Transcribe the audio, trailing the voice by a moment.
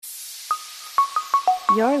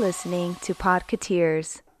You're listening to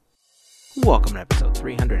Podcateers. Welcome to episode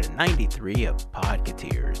 393 of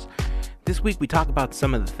Podcateers. This week we talk about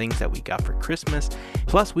some of the things that we got for Christmas,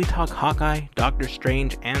 plus we talk Hawkeye, Doctor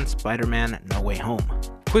Strange, and Spider-Man No Way Home.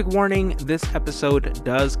 Quick warning, this episode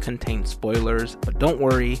does contain spoilers, but don't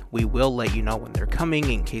worry, we will let you know when they're coming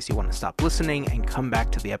in case you want to stop listening and come back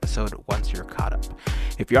to the episode once you're caught up.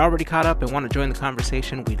 If you're already caught up and want to join the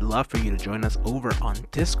conversation, we'd love for you to join us over on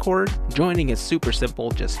Discord. Joining is super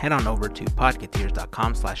simple, just head on over to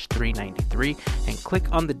podcateers.com/393 and click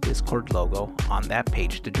on the Discord logo on that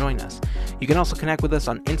page to join us. You can also connect with us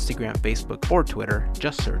on Instagram, Facebook, or Twitter,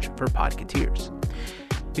 just search for Podcateers.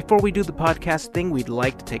 Before we do the podcast thing, we'd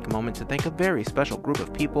like to take a moment to thank a very special group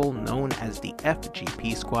of people known as the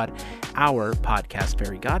FGP Squad, our podcast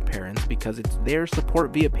fairy godparents, because it's their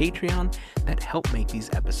support via Patreon that help make these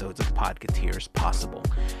episodes of Podcateers possible.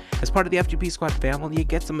 As part of the FGP Squad family, you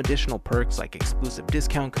get some additional perks like exclusive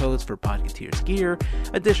discount codes for Podcateers gear,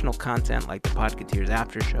 additional content like the Podcateers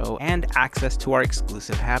After Show, and access to our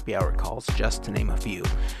exclusive happy hour calls, just to name a few.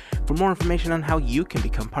 For more information on how you can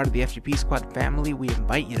become part of the FGP Squad family, we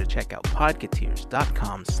invite you to check out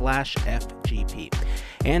podcateers.com/FGP.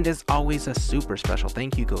 And as always, a super special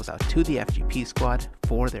thank you goes out to the FGP Squad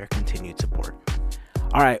for their continued support.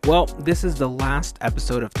 Alright, well, this is the last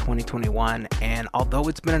episode of 2021, and although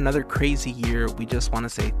it's been another crazy year, we just want to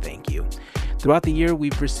say thank you. Throughout the year,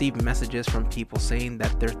 we've received messages from people saying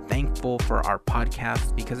that they're thankful for our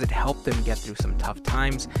podcast because it helped them get through some tough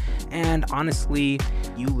times, and honestly,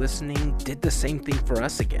 you listening did the same thing for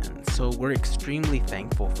us again, so we're extremely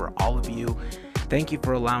thankful for all of you. Thank you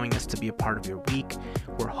for allowing us to be a part of your week.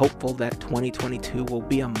 We're hopeful that 2022 will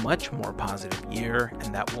be a much more positive year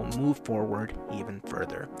and that we'll move forward even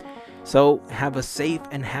further. So have a safe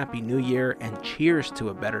and happy new year and cheers to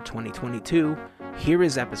a better 2022. Here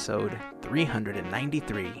is episode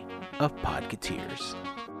 393 of Podcateers.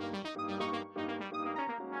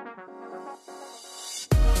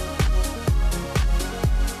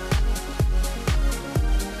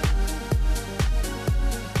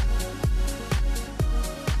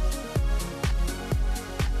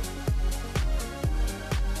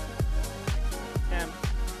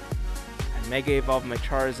 Mega evolved my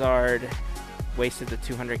Charizard, wasted the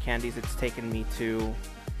 200 candies it's taken me to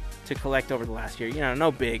collect over the last year. You know,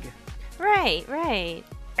 no big. Right.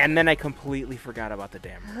 And then I completely forgot about the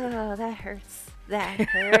damn raid. Oh, that hurts. That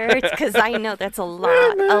hurts because I know that's a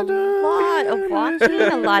lot of walking,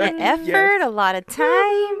 a lot of effort, yes. A lot of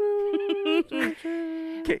time.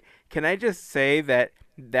 Can I just say that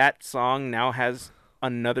song now has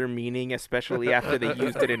another meaning, especially after they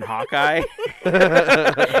used it in Hawkeye?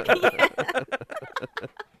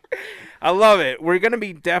 I love it. We're going to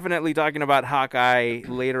be definitely talking about Hawkeye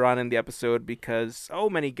later on in the episode because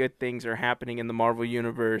so many good things are happening in the Marvel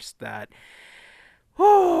Universe that,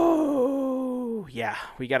 yeah,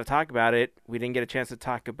 we got to talk about it. We didn't get a chance to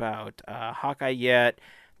talk about Hawkeye yet.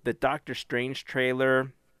 The Doctor Strange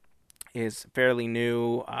trailer is fairly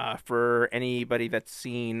new. For anybody that's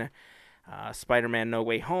seen Spider-Man No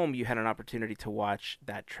Way Home, you had an opportunity to watch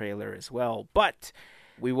that trailer as well. But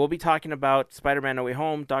we will be talking about Spider-Man No Way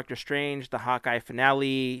Home, Doctor Strange, the Hawkeye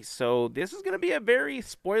finale. So this is going to be a very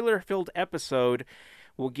spoiler-filled episode.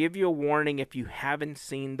 We'll give you a warning if you haven't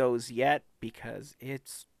seen those yet because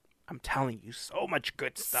I'm telling you, so much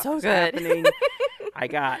good stuff is happening. I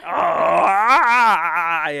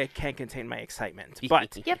can't contain my excitement.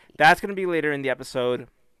 But That's going to be later in the episode.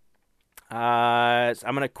 So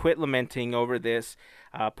I'm going to quit lamenting over this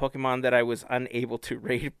Pokemon that I was unable to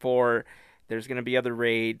raid for. There's going to be other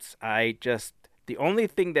raids. The only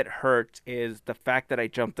thing that hurts is the fact that I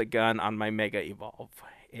jumped the gun on my Mega Evolve.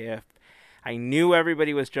 If I knew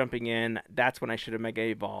everybody was jumping in, that's when I should have Mega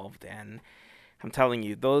Evolved. And I'm telling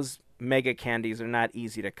you, those Mega Candies are not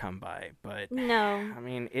easy to come by. But no. I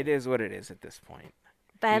mean, it is what it is at this point.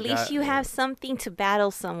 But at least you have something to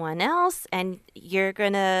battle someone else, and you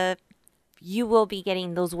will be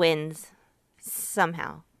getting those wins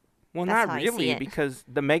somehow. Well, that's not really, because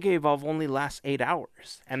the Mega Evolve only lasts 8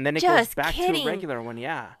 hours, and then it goes back to a regular one.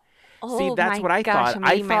 Yeah. Oh, see, that's what I thought.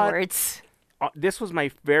 I thought this was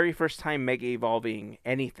my very first time Mega Evolving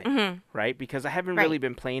anything, right? Because I haven't really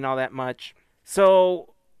been playing all that much.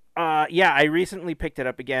 So, I recently picked it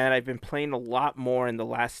up again. I've been playing a lot more in the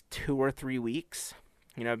last 2 or 3 weeks.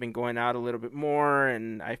 You know, I've been going out a little bit more,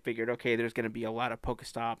 and I figured, okay, there's going to be a lot of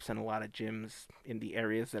Pokestops and a lot of gyms in the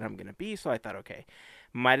areas that I'm going to be. So I thought, okay,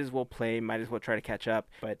 might as well play, might as well try to catch up.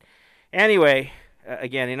 But anyway,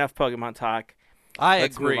 again, enough Pokemon talk.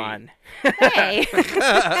 Let's agree. Move on. Hey.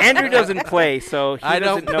 Andrew doesn't play, so he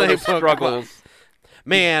doesn't know the struggles.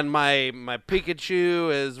 man, my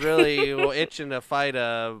Pikachu is really itching to fight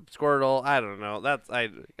a Squirtle. I don't know. That's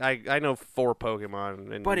I know 4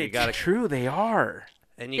 Pokemon, and But you it's gotta true, they are.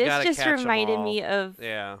 and you This gotta just catch 'em reminded all. me of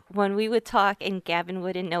Yeah. when we would talk and Gavin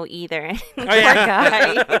wouldn't know either. Poor yeah.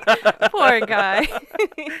 guy. Poor guy.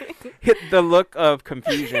 Hit the look of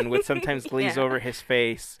confusion would sometimes glaze Yeah. over his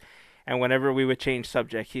face, and whenever we would change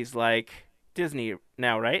subject, he's like, Disney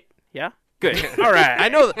now, right? Yeah? Good. All right. I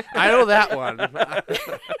know that one.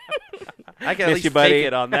 I can at Miss least you, buddy. fake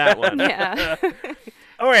it on that one. Yeah.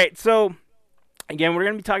 All right, so again, we're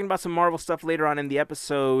going to be talking about some Marvel stuff later on in the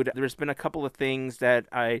episode. There's been a couple of things that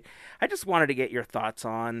I just wanted to get your thoughts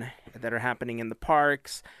on that are happening in the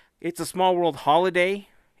parks. It's a Small World holiday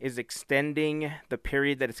is extending the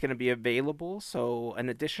period that it's going to be available. So an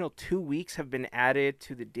additional 2 weeks have been added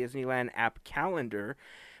to the Disneyland app calendar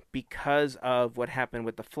because of what happened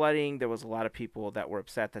with the flooding. There was a lot of people that were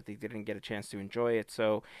upset that they didn't get a chance to enjoy it.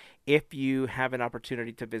 So if you have an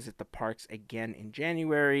opportunity to visit the parks again in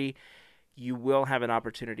January, you will have an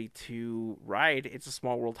opportunity to ride It's a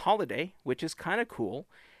Small World Holiday, which is kind of cool.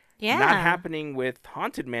 Yeah. Not happening with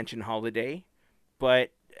Haunted Mansion Holiday,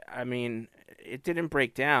 but, I mean, it didn't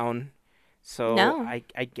break down. So No.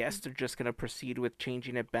 I guess they're just going to proceed with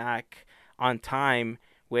changing it back on time,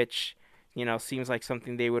 which, you know, seems like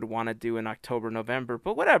something they would want to do in October, November.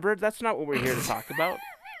 But whatever, that's not what we're here to talk about.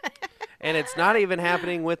 And it's not even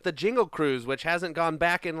happening with the Jingle Cruise, which hasn't gone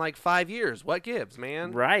back in like 5 years. What gives,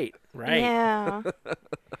 man? Right. Yeah.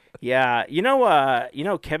 Yeah. You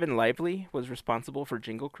know, Kevin Lively was responsible for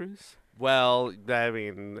Jingle Cruise? Well, I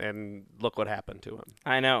mean, and look what happened to him.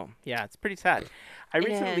 I know. Yeah, it's pretty sad. I It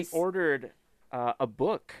recently is. ordered a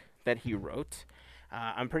book that he wrote.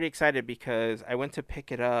 I'm pretty excited because I went to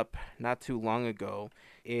pick it up not too long ago.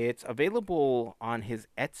 It's available on his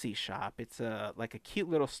Etsy shop. It's like a cute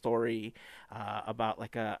little story about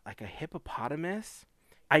like a hippopotamus.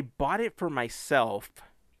 I bought it for myself,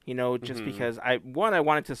 you know, just because I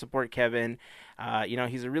wanted to support Kevin. You know,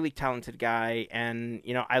 he's a really talented guy, and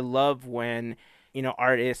you know, I love when, you know,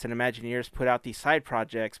 artists and Imagineers put out these side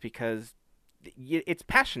projects because it's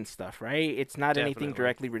passion stuff, right? It's not anything Definitely.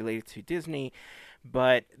 directly related to Disney.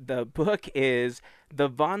 But the book is The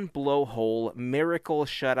Von Blowhole Miracle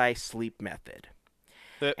Shut Eye Sleep Method.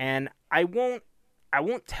 And I won't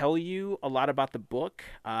tell you a lot about the book,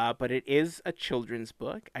 but it is a children's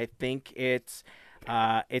book. I think it's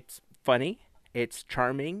funny, it's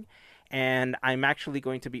charming, and I'm actually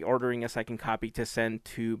going to be ordering a second copy to send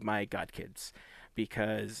to my godkids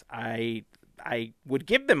because I would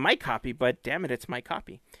give them my copy, but damn it, it's my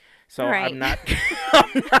copy. So Right. I'm not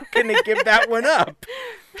going to give that one up.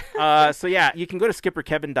 So yeah, you can go to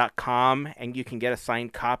skipperkevin.com and you can get a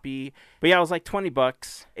signed copy. But yeah, it was like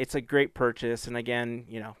 $20. It's a great purchase. And again,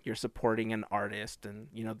 you know, you're supporting an artist and,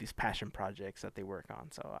 you know, these passion projects that they work on.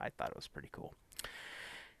 So I thought it was pretty cool.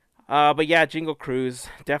 But yeah, Jingle Cruise,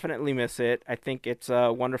 definitely miss it. I think it's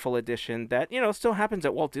a wonderful addition that, you know, still happens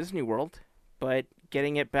at Walt Disney World. But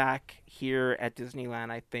getting it back here at Disneyland,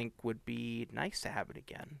 I think would be nice to have it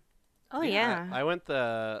again. Oh, yeah. I went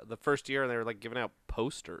the first year, and they were like giving out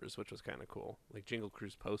posters, which was kind of cool, like Jingle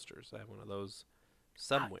Cruise posters. I have one of those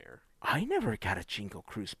somewhere. I never got a Jingle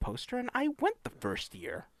Cruise poster, and I went the first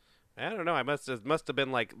year. I don't know. It must have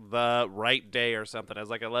been like the right day or something. It was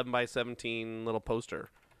like 11 by 17 little poster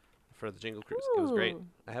for the Jingle Cruise. It was great. Ooh.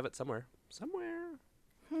 I have it somewhere.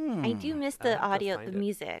 I do miss I the have to audio, find the it.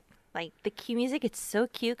 music. Like, the cue music, it's so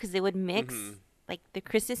cute because they would mix, like, the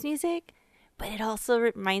Christmas music. But it also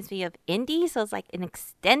reminds me of indie, so it's like an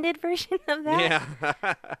extended version of that.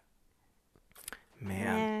 Yeah.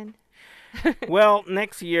 Man. Man. Well,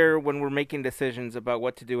 next year when we're making decisions about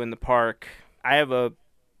what to do in the park, I have a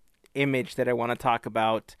image that I want to talk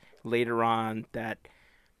about later on that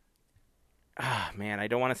man, I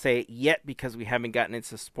don't want to say it yet because we haven't gotten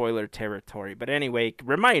into spoiler territory. But anyway,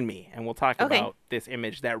 remind me and we'll talk Okay. about this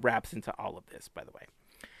image that wraps into all of this, by the way.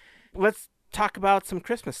 Let's talk about some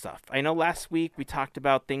Christmas stuff. I know last week we talked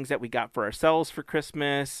about things that we got for ourselves for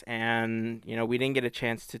Christmas, and you know, we didn't get a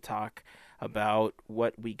chance to talk about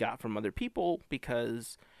what we got from other people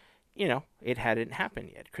because, you know, it hadn't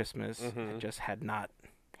happened yet. Christmas just had not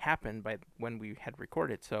happened by when we had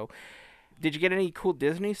recorded. So, did you get any cool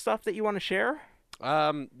Disney stuff that you want to share?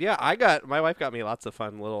 Yeah, my wife got me lots of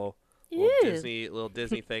fun little Ew.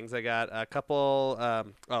 Disney things. I got a couple.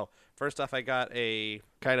 First off, I got a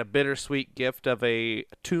kind of bittersweet gift of a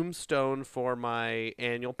tombstone for my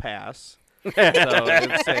annual pass. So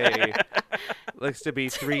it's looks to be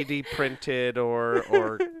 3D printed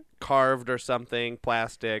or carved or something,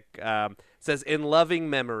 plastic. says in loving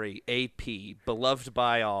memory, AP, beloved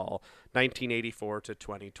by all, 1984 to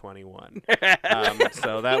 2021.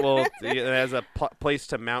 So that will it has a place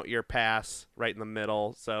to mount your pass right in the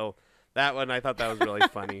middle. So that one, I thought that was really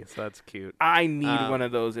funny. So that's cute. I need one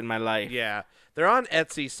of those in my life. Yeah, they're on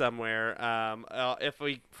Etsy somewhere. I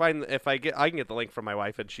can get the link from my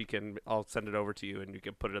wife, and I'll send it over to you, and you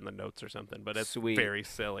can put it in the notes or something. But it's Sweet. very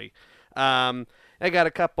silly. I got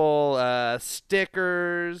a couple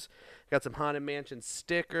stickers. Got some Haunted Mansion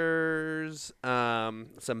stickers.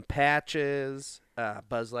 Some patches.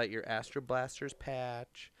 Buzz Lightyear Astro Blasters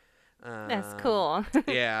patch. That's cool.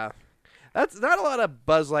 Yeah. That's not a lot of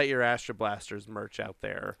Buzz Lightyear Astro Blasters merch out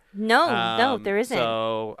there. No, there isn't.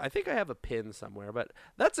 So I think I have a pin somewhere, but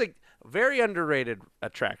that's a very underrated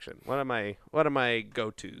attraction. One of my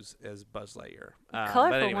go-tos is Buzz Lightyear.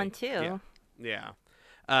 Colorful one too. Yeah.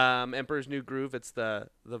 Emperor's New Groove. It's the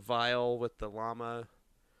vial with the llama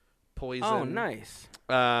poison. Oh, nice.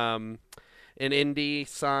 An indie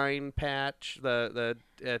sign patch. The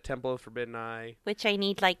Temple of Forbidden Eye. Which I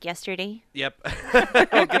need like yesterday. Yep.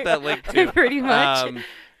 I'll get that link too. Pretty much.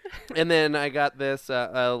 And then I got this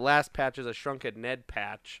last patch is a Shrunken Ned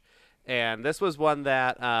patch. And this was one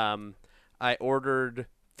that I ordered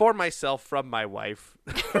for myself from my wife.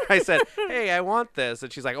 I said, hey, I want this.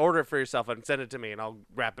 And she's like, order it for yourself and send it to me and I'll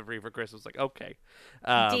wrap it for you for Christmas. Like, okay.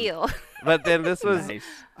 Deal. But then this was, Nice.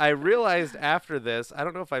 I realized after this, I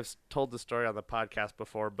don't know if I've told the story on the podcast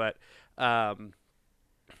before, but I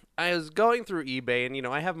was going through eBay and,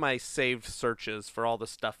 I have my saved searches for all the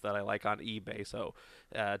stuff that I like on eBay. So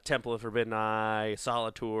Temple of Forbidden Eye,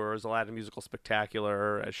 Solitours, Aladdin Musical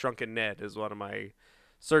Spectacular, Shrunken Ned is one of my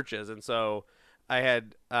searches. And so I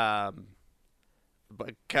had, I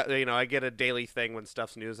get a daily thing when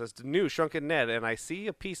stuff's new. It says new Shrunken Ned, and I see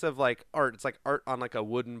a piece of like art. It's like art on like a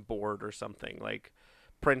wooden board or something, like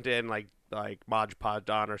printed in like Mod Podge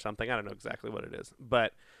on or something. I don't know exactly what it is,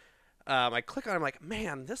 but I click on it. I'm like,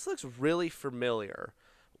 man, this looks really familiar.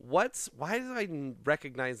 Why do I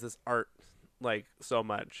recognize this art like so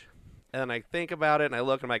much? And then I think about it, and I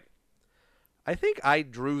look, and I'm like, I think I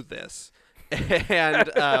drew this.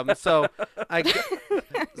 And so I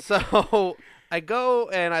go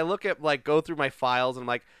and I look at go through my files and I'm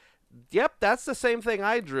like, yep, that's the same thing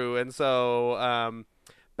I drew. And so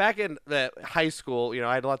back in the high school,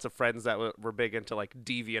 I had lots of friends that were big into like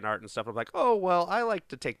DeviantArt and stuff. I'm like, oh well, I like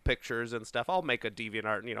to take pictures and stuff. I'll make a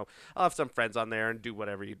DeviantArt and I'll have some friends on there and do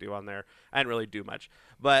whatever you do on there. I didn't really do much,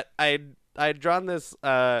 but I'd drawn this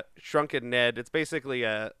Shrunken Ned. It's basically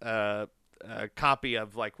a copy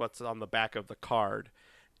of like what's on the back of the card,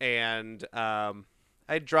 and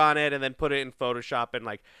I'd drawn it and then put it in Photoshop and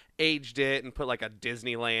like aged it and put like a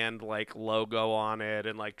Disneyland like logo on it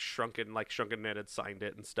and like Shrunken Ned had signed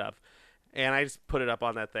it and stuff, and I just put it up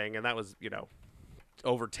on that thing, and that was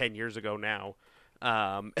over 10 years ago now,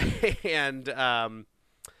 and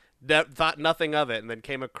that thought nothing of it, and then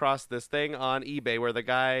came across this thing on eBay where the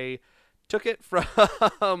guy took it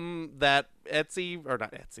from that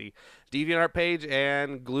DeviantArt page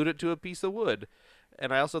and glued it to a piece of wood.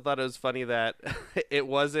 And I also thought it was funny that it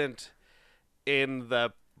wasn't in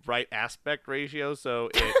the right aspect ratio, so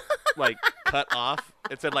it like cut off.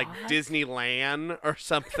 It said like Disneyland or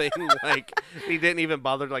something. Like he didn't even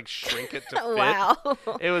bother to like shrink it to fit. Wow.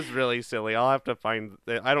 It was really silly. I'll have to find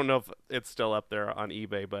it. I don't know if it's still up there on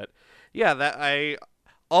eBay, but yeah, that I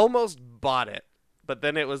almost bought it. But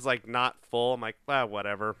then it was like not full. I'm like,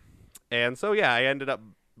 whatever. And so yeah, I ended up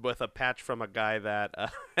with a patch from a guy that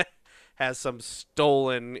has some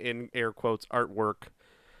stolen, in air quotes, artwork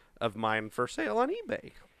of mine for sale on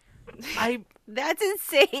eBay. That's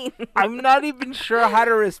insane. I'm not even sure how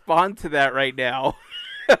to respond to that right now.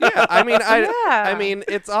 Yeah, I mean,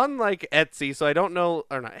 it's on like Etsy, so I don't know,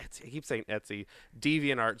 or not Etsy. I keep saying Etsy,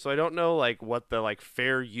 DeviantArt, so I don't know like what the like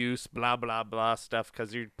fair use, blah blah blah stuff,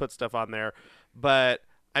 because you put stuff on there. But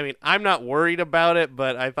I mean, I'm not worried about it,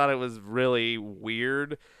 but I thought it was really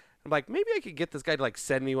weird. I'm like, maybe I could get this guy to like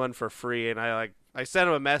send me one for free, and I sent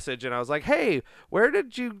him a message, and I was like, hey, how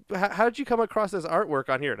did you come across this artwork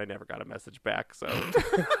on here? And I never got a message back. So,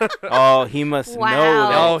 Oh, he must Wow. know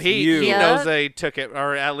that. oh, it's he you. knows they took it,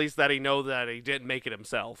 or at least that he knows that he didn't make it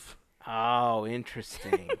himself. Oh,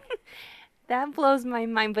 interesting. That blows my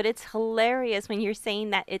mind, but it's hilarious when you're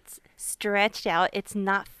saying that it's stretched out, it's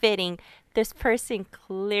not fitting. This person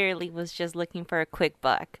clearly was just looking for a quick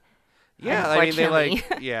buck. Yeah, I mean, they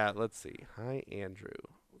Unfortunately. yeah, let's see. Hi, Andrew.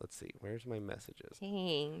 Let's see. Where's my messages?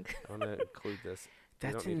 Dang. I want to include this.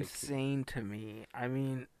 You That's don't need to insane to me. I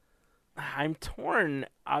mean, I'm torn,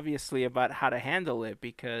 obviously, about how to handle it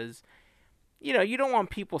because you don't want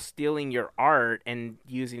people stealing your art and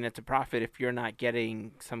using it to profit if you're not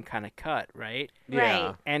getting some kind of cut, right? Yeah.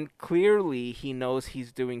 Right. And clearly he knows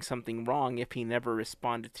he's doing something wrong if he never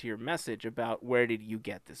responded to your message about where did you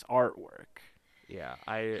get this artwork. Yeah.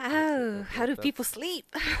 How do people sleep?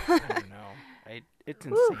 I don't know. It's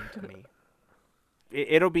insane to me.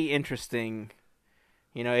 It'll be interesting,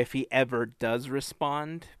 if he ever does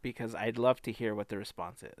respond, because I'd love to hear what the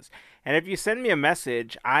response is. And if you send me a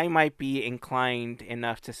message, I might be inclined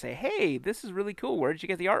enough to say, hey, this is really cool. Where did you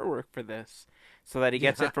get the artwork for this? So that he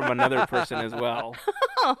gets it from another person as well.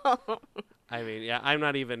 I mean, yeah, I'm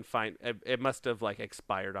not even fine. It must have like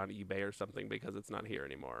expired on eBay or something because it's not here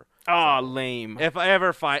anymore. Oh, lame. If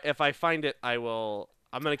I find it,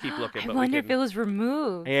 I'm gonna keep looking. I But wonder we if can, it was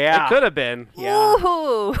removed. Yeah. It could have been. Yeah.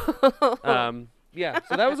 Ooh. Yeah.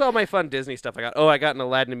 So that was all my fun Disney stuff I got. Oh, I got an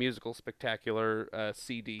Aladdin Musical Spectacular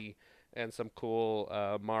CD and some cool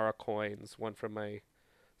Mara coins. One from my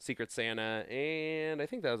Secret Santa, and I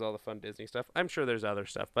think that was all the fun Disney stuff. I'm sure there's other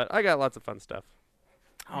stuff, but I got lots of fun stuff.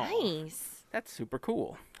 Oh, Nice. that's super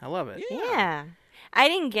cool. I love it. Yeah. I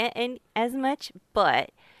didn't get as much, but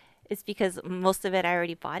it's because most of it I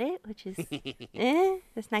already bought it, which is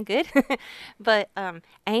that's not good. But I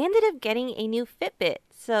ended up getting a new Fitbit,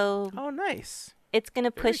 so Oh, nice. it's gonna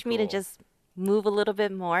Very push me to cool. just move a little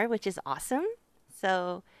bit more, which is awesome.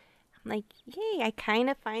 So I'm like, yay! I kind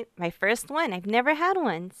of find my first one. I've never had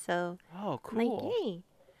one, so Oh, I'm like, cool. yay!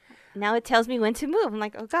 Now it tells me when to move. I'm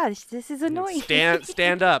like, oh gosh, this is annoying.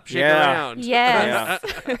 Stand up, shake Yeah. around. Yes.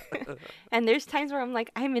 And there's times where I'm like,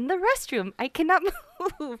 I'm in the restroom. I cannot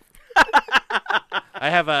move. I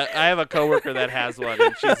have a coworker that has one,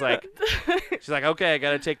 and she's like, okay, I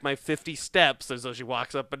gotta take my 50 steps, and so she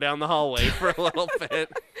walks up and down the hallway for a little bit.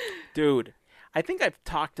 Dude, I think I've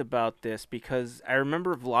talked about this because I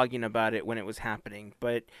remember vlogging about it when it was happening,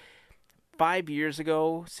 but 5 years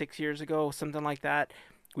ago, 6 years ago, something like that,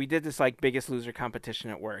 we did this like Biggest Loser competition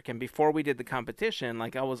at work. And before we did the competition,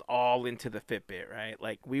 like I was all into the Fitbit, right?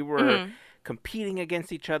 Like we were competing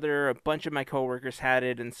against each other. A bunch of my coworkers had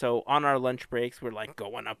it. And so on our lunch breaks, we're like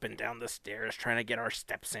going up and down the stairs trying to get our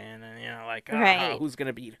steps in and, like, Right. who's going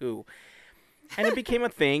to beat who? And it became a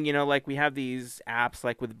thing, like we have these apps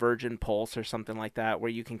like with Virgin Pulse or something like that where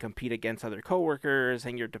you can compete against other coworkers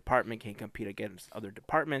and your department can compete against other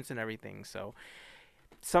departments and everything. So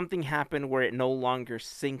something happened where it no longer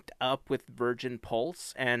synced up with Virgin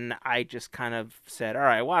Pulse, and I just kind of said, all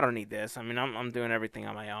right, well, I don't need this. I mean, I'm doing everything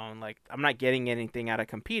on my own. Like, I'm not getting anything out of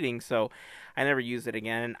competing, so I never used it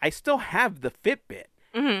again. And I still have the Fitbit.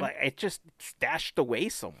 Like, it just stashed away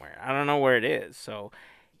somewhere. I don't know where it is. So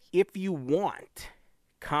if you want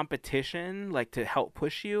competition, like to help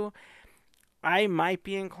push you, I might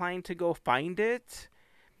be inclined to go find it.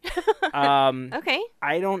 Okay.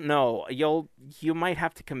 I don't know. You might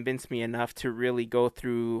have to convince me enough to really go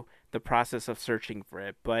through the process of searching for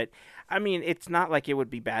it. But I mean, it's not like it would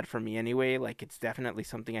be bad for me anyway. Like it's definitely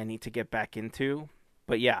something I need to get back into.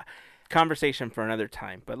 But yeah, conversation for another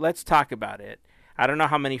time. But let's talk about it. I don't know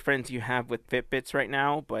how many friends you have with Fitbits right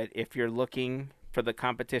now, but if you're looking for the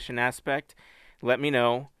competition aspect, let me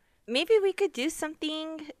know. Maybe we could do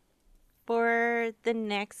something for the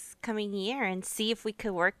next coming year and see if we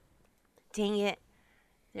could work. Dang it.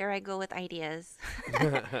 There I go with ideas.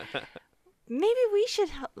 Maybe we should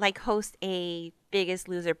host a Biggest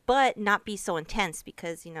Loser, but not be so intense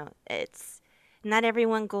because, it's not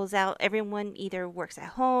everyone goes out. Everyone either works at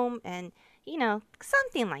home and,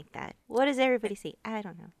 something like that. What does everybody say? I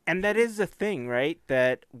don't know. And that is the thing, right?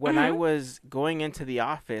 That when I was going into the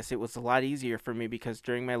office, it was a lot easier for me because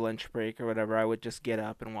during my lunch break or whatever, I would just get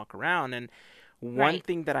up and walk around. And one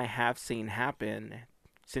thing that I have seen happen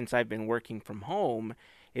since I've been working from home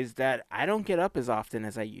is that I don't get up as often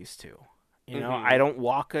as I used to. I don't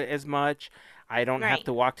walk as much. I don't have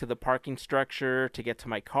to walk to the parking structure to get to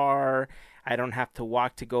my car. I don't have to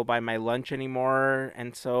walk to go buy my lunch anymore.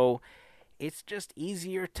 And so it's just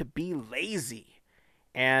easier to be lazy.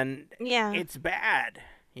 And Yeah. it's bad.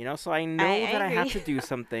 So I know I that I have to agree. do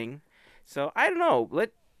something. So I don't know.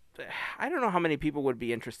 I don't know how many people would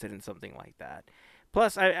be interested in something like that.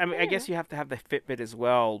 Plus, I guess you have to have the Fitbit as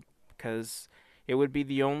well because it would be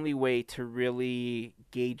the only way to really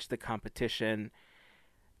gauge the competition.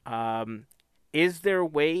 Is there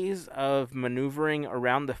ways of maneuvering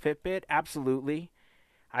around the Fitbit? Absolutely.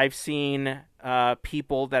 I've seen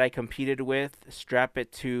people that I competed with strap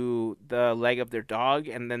it to the leg of their dog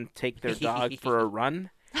and then take their dog for a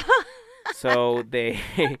run. So they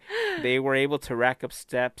were able to rack up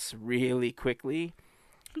steps really quickly.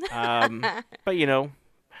 But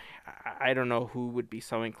I don't know who would be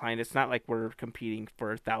so inclined. It's not like we're competing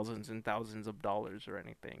for thousands and thousands of dollars or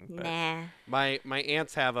anything. But Nah. My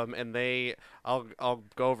aunts have them, and I'll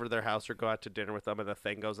go over to their house or go out to dinner with them, and the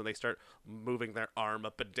thing goes, and they start moving their arm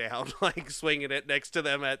up and down, like swinging it next to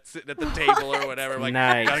them sitting at the table or whatever. Like,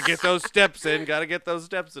 Nice. gotta get those steps in. Gotta get those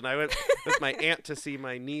steps in. I went with my aunt to see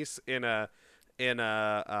my niece in a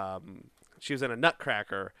she was in a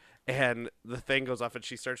Nutcracker. And the thing goes off, and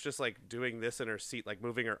she starts just like doing this in her seat, like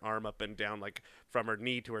moving her arm up and down, like from her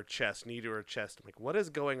knee to her chest, knee to her chest. I'm like, what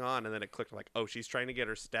is going on? And then it clicked. I'm like, oh, she's trying to get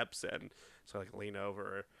her steps in. So I like lean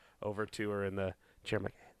over to her in the chair. I'm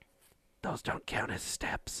like, those don't count as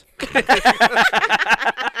steps.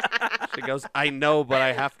 She goes, I know, but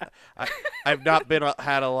I have to. I've not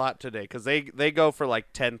had a lot today because they go for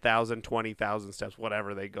like 10,000, 20,000 steps,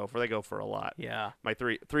 whatever they go for. They go for a lot. yeah. My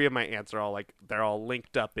three of my aunts are all like they're all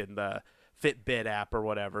linked up in the Fitbit app or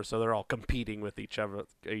whatever, so they're all competing with each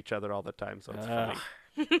other all the time. So it's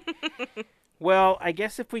funny. Well, I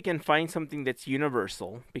guess if we can find something that's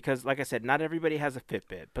universal, because like I said, not everybody has a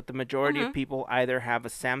Fitbit, but the majority of people either have a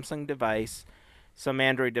Samsung device, some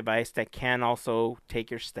Android device that can also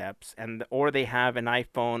take your steps, or they have an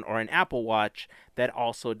iPhone or an Apple Watch that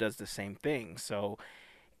also does the same thing. So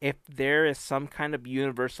if there is some kind of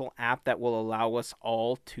universal app that will allow us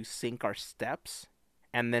all to sync our steps,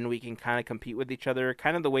 and then we can kind of compete with each other,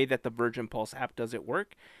 kind of the way that the Virgin Pulse app does it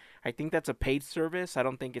work. I think that's a paid service. I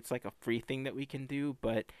don't think it's like a free thing that we can do,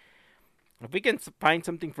 but if we can find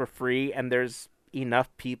something for free and there's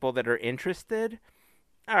enough people that are interested,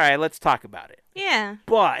 all right, let's talk about it. Yeah.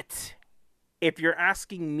 But if you're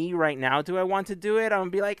asking me right now, do I want to do it? I'm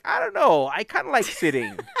going to be like, I don't know. I kind of like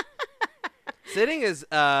sitting. Sitting is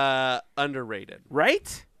underrated.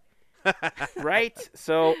 Right? Right?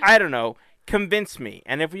 So, I don't know. Convince me.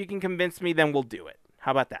 And if you can convince me, then we'll do it.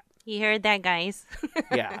 How about that? You heard that, guys.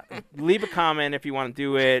 Yeah. Leave a comment if you want to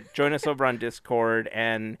do it. Join us over on Discord.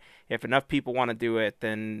 And if enough people want to do it,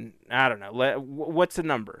 then, I don't know. What's the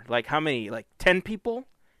number? Like, how many? Like, 10 people?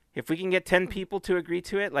 If we can get 10 people to agree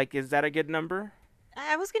to it, like, is that a good number?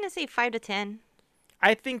 I was going to say 5 to 10.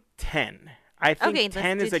 I think 10. I think Okay, let's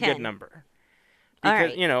 10 do is a 10. good number. All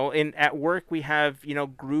Because, right. at work we have,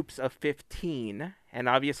 groups of 15, and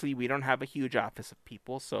obviously we don't have a huge office of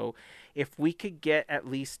people. So if we could get at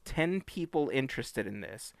least 10 people interested in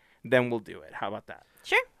this, then we'll do it. How about that?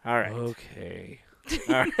 Sure. All right. Okay.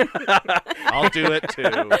 All right. I'll do it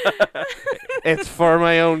too. It's for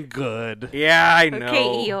my own good. Yeah, I know. Okay,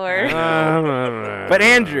 Eeyore. I know. But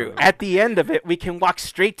Andrew, at the end of it, we can walk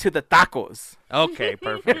straight to the tacos. Okay,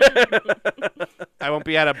 perfect. I won't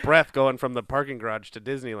be out of breath going from the parking garage to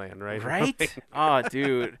Disneyland, right? Right? Oh,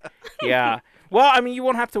 dude. Yeah. Well, I mean, you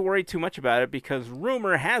won't have to worry too much about it because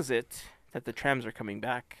rumor has it that the trams are coming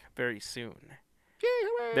back very soon.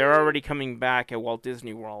 They're already coming back at Walt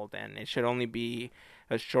Disney World, and it should only be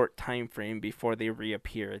a short time frame before they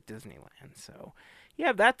reappear at Disneyland. So you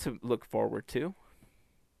have that to look forward to.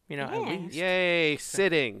 At Yeah. least. Yay,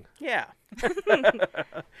 sitting. Yeah.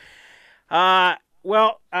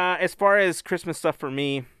 As far as Christmas stuff for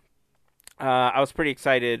me, I was pretty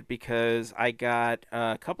excited because I got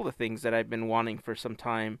a couple of things that I've been wanting for some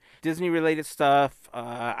time. Disney-related stuff.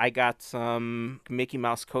 I got some Mickey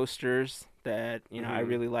Mouse coasters that, I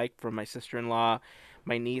really like from my sister-in-law.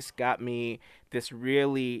 My niece got me this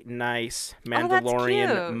really nice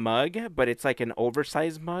Mandalorian cute. mug, but it's like an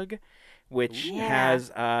oversized mug, which Yeah. has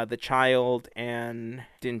the child and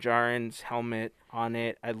Din Djarin's helmet on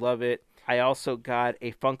it. I love it. I also got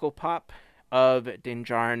a Funko Pop of Din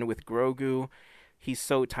Djarin with Grogu. He's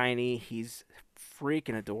so tiny. He's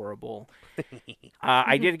freaking adorable.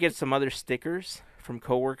 I did get some other stickers from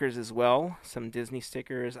coworkers as well. Some Disney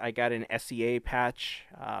stickers. I got an SEA patch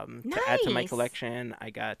to add to my Nice. collection.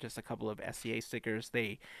 I got just a couple of SEA stickers.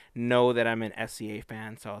 They know that I'm an SEA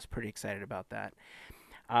fan, so I was pretty excited about that.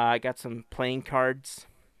 I got some playing cards.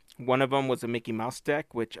 One of them was a Mickey Mouse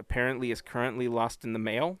deck, which apparently is currently lost in the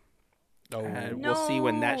mail. We'll see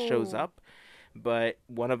when that shows No. up. But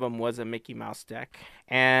one of them was a Mickey Mouse deck.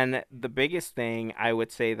 And the biggest thing I would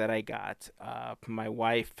say that I got, my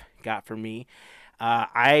wife got for me,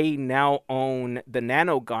 I now own the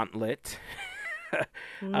Nano Gauntlet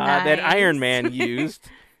that Iron Nice. Man used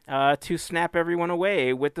to snap everyone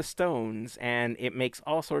away with the stones. And it makes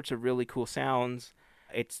all sorts of really cool sounds.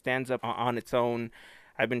 It stands up on its own.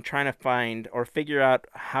 I've been trying to find or figure out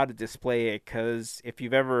how to display it because if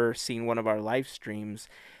you've ever seen one of our live streams,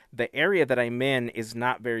 the area that I'm in is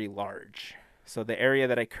not very large. So the area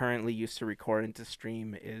that I currently use to record and to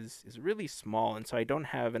stream is really small, and so I don't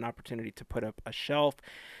have an opportunity to put up a shelf.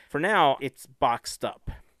 For now, it's boxed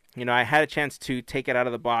up. I had a chance to take it out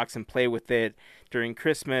of the box and play with it during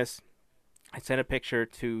Christmas. I sent a picture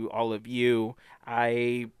to all of you.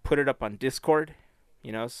 I put it up on Discord,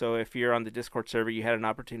 so if you're on the Discord server, you had an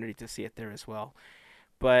opportunity to see it there as well.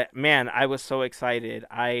 But man, I was so excited.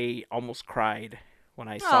 I almost cried when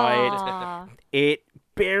I saw it. Aw. It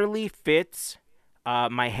barely fits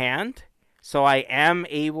my hand, so I am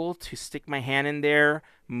able to stick my hand in there,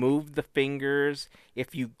 move the fingers.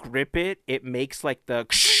 If you grip it, it makes like the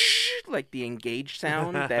like the engage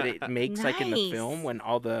sound that it makes like in the Nice. film when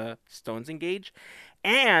all the stones engage.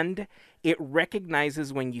 And it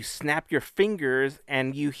recognizes when you snap your fingers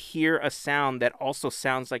and you hear a sound that also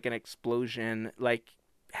sounds like an explosion like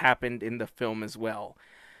happened in the film as well.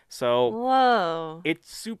 So Whoa.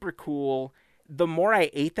 it's super cool. The more I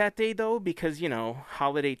ate that day, though, because,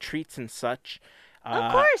 holiday treats and such,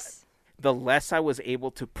 Of course. the less I was able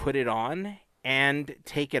to put it on and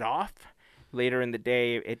take it off. Later in the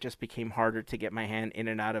day, it just became harder to get my hand in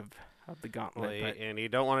and out of the gauntlet. But And you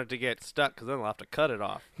don't want it to get stuck because then we'll have to cut it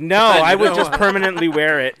off. no, I would just permanently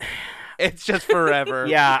wear it. It's just forever.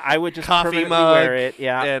 Yeah, I would just Coffee permanently mug wear it.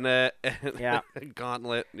 Yeah. and Yeah.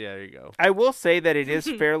 gauntlet. Yeah, there you go. I will say that it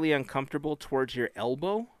is fairly uncomfortable towards your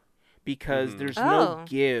elbow because there's no Oh.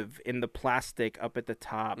 give in the plastic up at the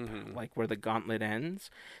top, like where the gauntlet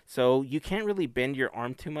ends. So you can't really bend your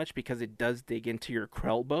arm too much because it does dig into your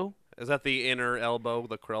crelbo. Is that the inner elbow,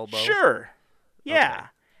 the crelbow? Sure. Yeah.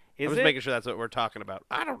 I Is was it? making sure that's what we're talking about.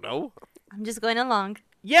 I don't know. I'm just going along.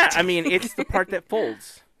 Yeah, I mean, it's the part that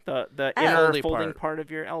folds. The Oh. inner Foldy folding part. part of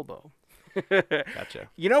your elbow. Gotcha.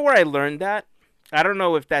 You know where I learned that? I don't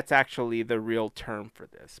know if that's actually the real term for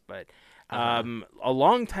this, but a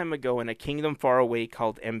long time ago in a kingdom far away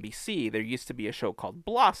called NBC, there used to be a show called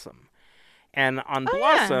Blossom. And on Oh,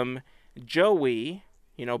 yeah. Blossom, Joey,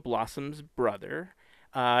 Blossom's brother,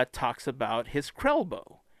 talks about his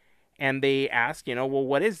crelbo. And they ask, well,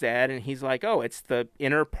 what is that? And he's like, oh, it's the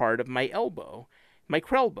inner part of my elbow, my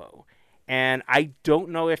crelbo. And I don't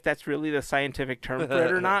know if that's really the scientific term for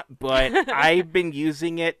it or not, but I've been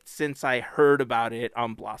using it since I heard about it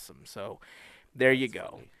on Blossom. So there you go.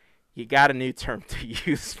 funny. You got a new term to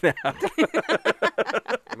use now.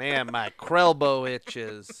 Man, my crelbo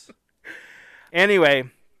itches. Anyway,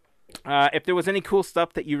 if there was any cool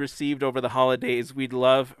stuff that you received over the holidays, we'd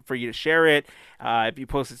love for you to share it. If you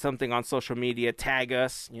posted something on social media, tag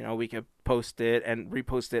us. We could post it and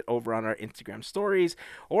repost it over on our Instagram stories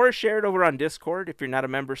or share it over on Discord. If you're not a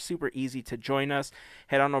member, super easy to join us.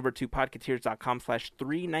 Head on over to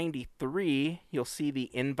podcateers.com/393. You'll see the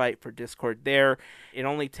invite for Discord there. It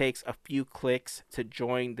only takes a few clicks to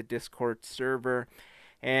join the Discord server.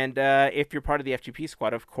 And if you're part of the FGP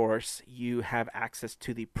Squad, of course, you have access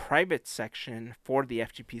to the private section for the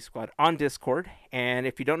FGP Squad on Discord. And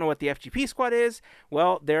if you don't know what the FGP Squad is,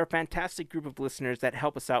 well, they're a fantastic group of listeners that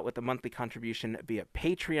help us out with a monthly contribution via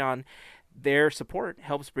Patreon. Their support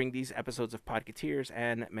helps bring these episodes of Podcateers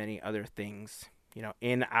and many other things,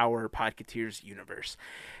 in our Podcateers universe.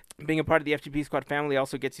 Being a part of the FGP Squad family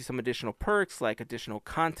also gets you some additional perks like additional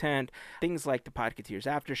content, things like the Podcateers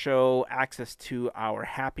After Show, access to our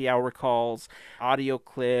happy hour calls, audio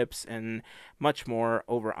clips, and much more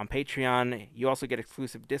over on Patreon. You also get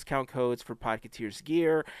exclusive discount codes for Podcateers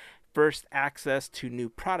gear, first access to new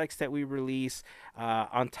products that we release,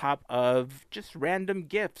 on top of just random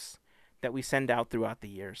gifts that we send out throughout the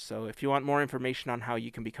year. So if you want more information on how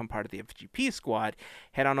you can become part of the FGP Squad,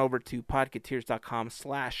 head on over to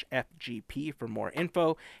podcateers.com/FGP for more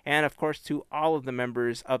info. And of course, to all of the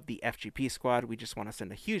members of the FGP Squad, we just want to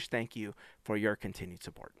send a huge thank you for your continued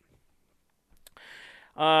support.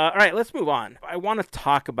 All right, let's move on. I want to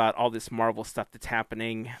talk about all this Marvel stuff that's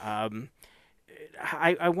happening. I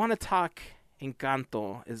want to talk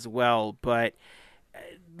Encanto as well, but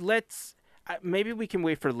let's... maybe we can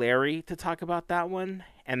wait for Larry to talk about that one.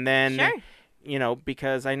 And then, Sure.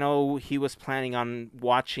 Because I know he was planning on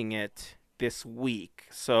watching it this week.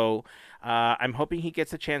 So I'm hoping he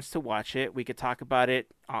gets a chance to watch it. We could talk about it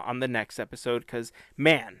on the next episode because,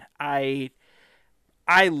 man, I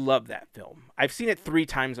love that film. I've seen it 3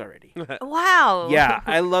 times already. Wow. Yeah,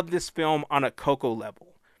 I love this film on a Coco level.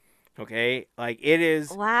 Okay? Like, it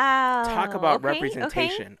is... Wow. Talk about Okay,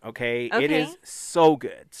 representation, okay? Okay. It is so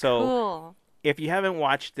good. So Cool. if you haven't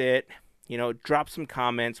watched it, drop some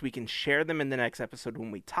comments. We can share them in the next episode when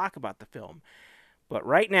we talk about the film. But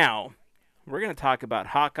right now, we're going to talk about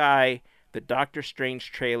Hawkeye, the Doctor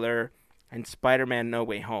Strange trailer, and Spider-Man No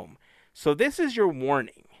Way Home. So this is your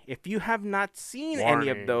warning. If you have not seen any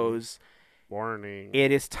of Warning. those, Warning.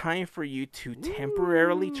 it is time for you to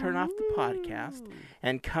temporarily turn off the podcast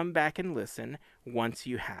and come back and listen once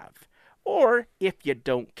you have. Or if you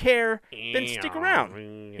don't care, then stick around,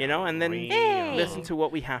 and then Hey. listen to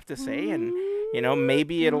what we have to say, and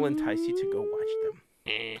maybe it'll entice you to go watch them.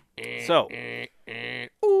 So,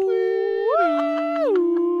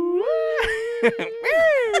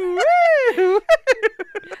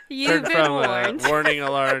 You've Turned been from warned. a warning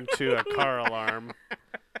alarm to a car alarm.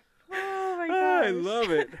 Oh my I gosh.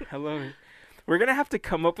 love it. I love it. We're gonna have to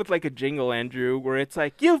come up with like a jingle, Andrew, where it's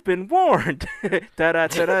like, "You've been warned." Da da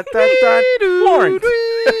da da da. Warned.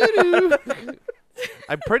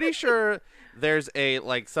 I'm pretty sure there's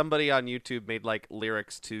somebody on YouTube made like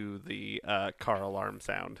lyrics to the car alarm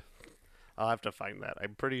sound. I'll have to find that.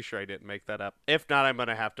 I'm pretty sure I didn't make that up. If not, I'm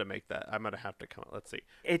gonna have to make that. I'm gonna have to come. Let's see.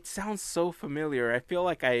 It sounds so familiar. I feel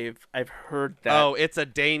like I've heard that. Oh, it's a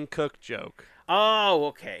Dane Cook joke. Oh,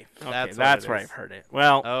 okay. That's That's what it where is. I've heard it.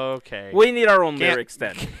 Well, Okay. we need our own Can't- lyrics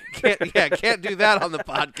then. Can't do that on the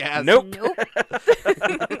podcast. Nope. Nope.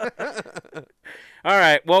 All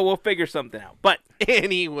right. Well, we'll figure something out. But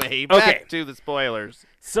Anyway, back Okay. to the spoilers.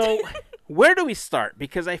 so, where do we start?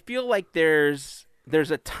 Because I feel like there's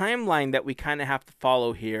a timeline that we kind of have to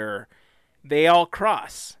follow here. They all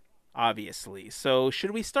cross, obviously. So,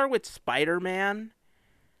 should we start with Spider-Man?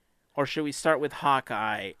 Or should we start with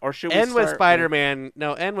Hawkeye? Or should we End with start Spider-Man.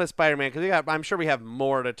 No, end with Spider-Man because I'm sure we have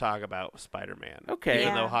more to talk about with Spider-Man. Okay.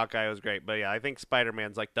 Even Yeah. though Hawkeye was great, but yeah, I think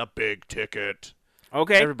Spider-Man's like the big ticket.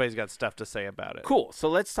 Okay. Everybody's got stuff to say about it. Cool. So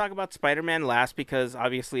let's talk about Spider-Man last because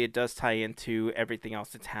obviously it does tie into everything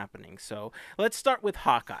else that's happening. So let's start with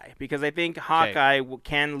Hawkeye because I think Hawkeye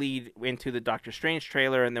can lead into the Doctor Strange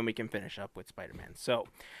trailer and then we can finish up with Spider-Man. So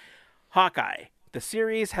Hawkeye, the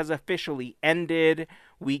series has officially ended.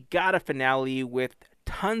 We got a finale with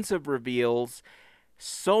tons of reveals.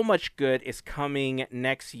 So much good is coming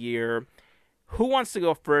next year. Who wants to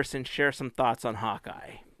go first and share some thoughts on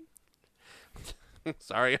Hawkeye?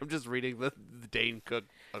 Sorry, I'm just reading the Dane Cook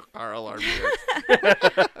car alarm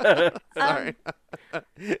lyrics. Sorry.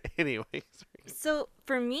 Anyway. So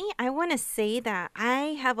for me, I want to say that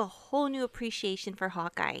I have a whole new appreciation for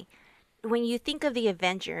Hawkeye. When you think of the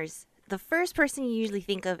Avengers, the first person you usually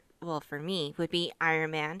think of, well, for me, would be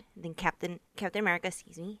Iron Man, then Captain America,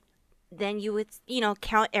 excuse me. Then you would,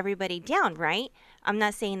 count everybody down, right? I'm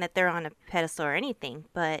not saying that they're on a pedestal or anything,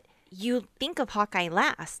 but you think of Hawkeye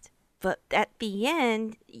last. But at the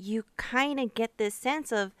end, you kind of get this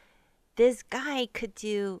sense of this guy could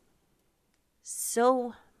do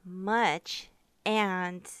so much,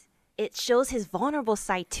 and it shows his vulnerable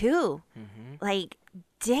side too. Like,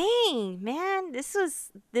 dang, man, this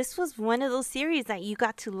was one of those series that you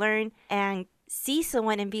got to learn and see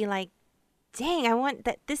someone and be like, dang, I want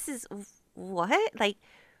that. This is what? Like,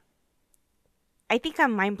 I think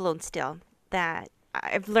I'm mind blown still that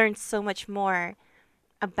I've learned so much more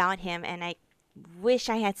about him, and I wish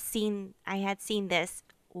I had seen this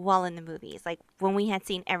while in the movies, like when we had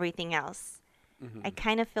seen everything else. I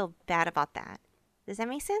kind of feel bad about that. Does that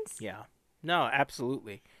make sense? Yeah. No,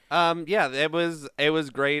 absolutely. Yeah, it was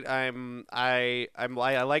great. I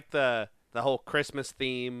like the whole Christmas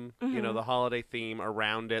theme, the holiday theme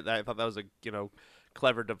around it. I thought that was a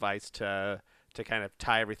clever device to kind of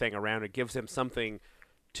tie everything around. It gives him something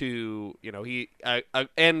to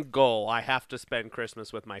end goal. I have to spend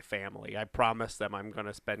Christmas with my family. I promise them I'm going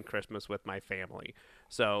to spend Christmas with my family.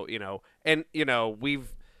 So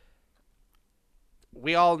we've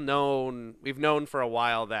known for a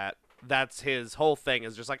while that that's his whole thing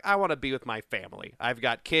is just like, I want to be with my family. I've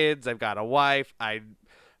got kids. I've got a wife. I'm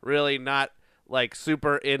really not like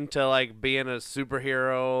super into like being a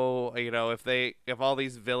superhero. If all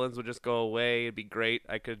these villains would just go away, it'd be great.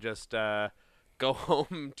 I could just go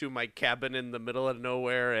home to my cabin in the middle of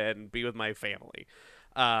nowhere and be with my family.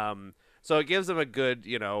 So it gives him a good,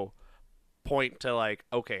 point to like,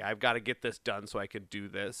 okay, I've got to get this done so I can do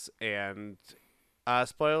this. And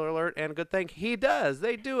spoiler alert, and good thing he does.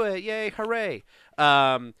 They do it. Yay, hooray.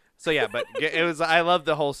 So yeah, but I love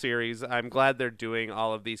the whole series. I'm glad they're doing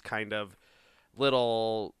all of these kind of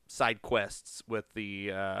little side quests with the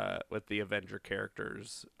Avenger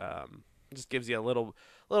characters. It just gives you a little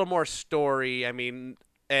more story. I mean,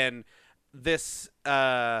 and this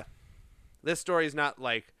story is not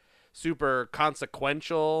like super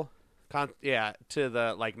consequential to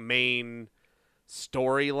the like main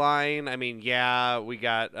storyline. I mean, yeah, we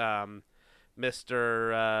got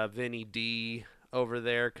Mr. Vinny D over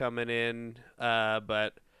there coming in,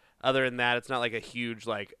 but other than that, it's not like a huge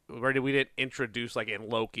like we didn't introduce like in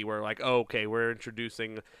Loki where like, oh, okay, we're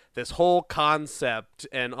introducing this whole concept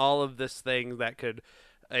and all of this thing that could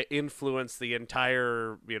influence the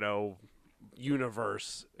entire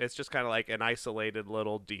universe. It's just kind of like an isolated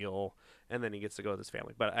little deal, and then he gets to go with his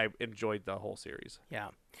family. But I enjoyed the whole series. Yeah.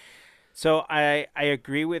 So I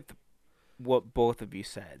agree with what both of you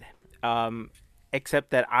said, except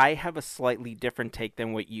that I have a slightly different take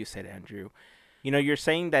than what you said, Andrew. You know, you're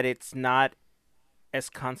saying that it's not as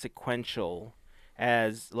consequential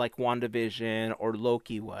as like WandaVision or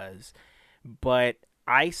Loki was, but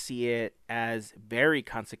I see it as very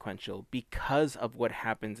consequential because of what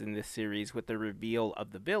happens in this series with the reveal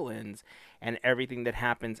of the villains and everything that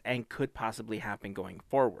happens and could possibly happen going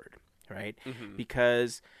forward, right? Mm-hmm.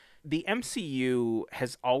 Because the MCU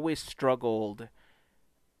has always struggled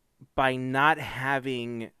by not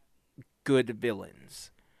having good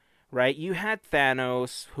villains, right? You had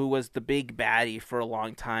Thanos, who was the big baddie for a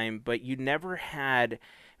long time, but you never had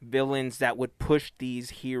villains that would push these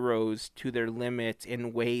heroes to their limits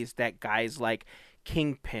in ways that guys like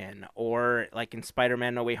Kingpin, or like in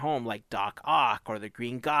Spider-Man No Way Home, like Doc Ock or the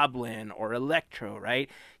Green Goblin or Electro, right?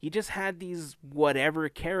 You just had these whatever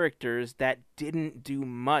characters that didn't do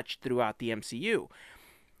much throughout the MCU.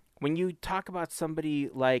 When you talk about somebody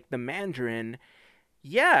like the Mandarin,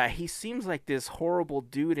 yeah, he seems like this horrible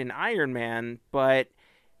dude in Iron Man, but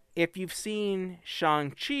if you've seen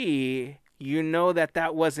Shang-Chi, you know that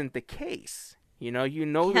that wasn't the case. You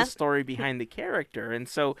know the story behind the character. And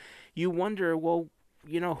so you wonder, well,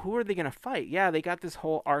 you know, who are they going to fight? Yeah, they got this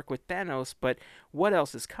whole arc with Thanos, but what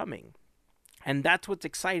else is coming? And that's what's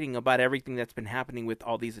exciting about everything that's been happening with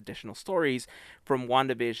all these additional stories, from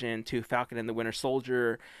WandaVision to Falcon and the Winter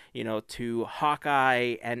Soldier, you know, to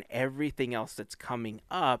Hawkeye and everything else that's coming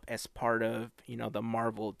up as part of, you know, the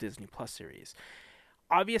Marvel Disney Plus series.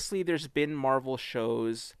 Obviously, there's been Marvel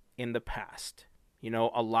shows in the past. You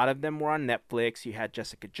know, a lot of them were on Netflix. You had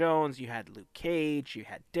Jessica Jones, you had Luke Cage, you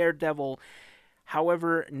had Daredevil.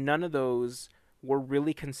 However, none of those were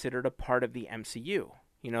really considered a part of the MCU.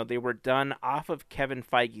 You know, they were done off of Kevin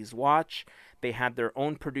Feige's watch. They had their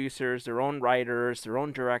own producers, their own writers, their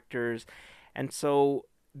own directors. And so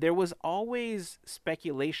there was always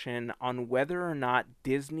speculation on whether or not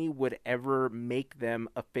Disney would ever make them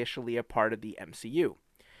officially a part of the MCU.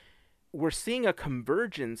 We're seeing a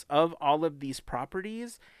convergence of all of these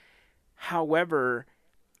properties. However,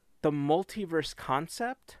 the multiverse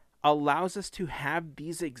concept allows us to have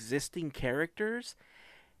these existing characters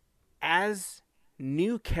as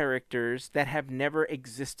new characters that have never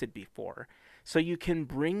existed before. So you can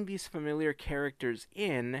bring these familiar characters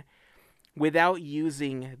in without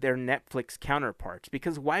using their Netflix counterparts.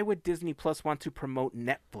 Because why would Disney Plus want to promote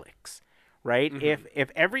Netflix, right? Mm-hmm.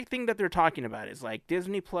 If everything that they're talking about is like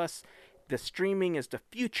Disney Plus, the streaming is the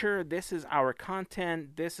future, this is our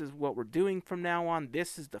content, this is what we're doing from now on,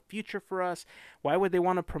 this is the future for us, why would they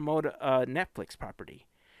want to promote a Netflix property,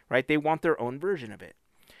 right? They want their own version of it.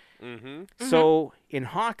 Mm-hmm. So in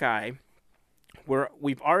Hawkeye,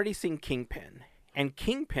 we've already seen Kingpin, and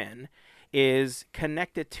Kingpin is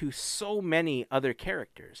connected to so many other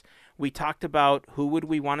characters. We talked about who would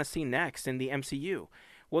we want to see next in the MCU.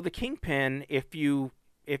 Well, the Kingpin, if you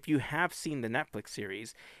have seen the Netflix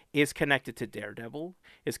series, is connected to Daredevil,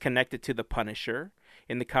 is connected to the Punisher.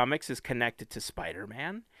 In the comics, is connected to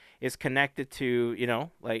Spider-Man, is connected to, you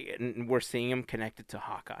know, like, and we're seeing him connected to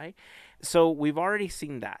Hawkeye. So we've already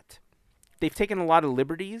seen that. They've taken a lot of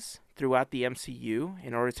liberties throughout the MCU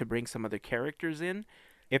in order to bring some other characters in.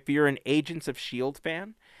 If you're an Agents of S.H.I.E.L.D.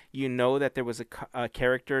 fan, you know that there was a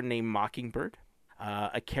character named Mockingbird,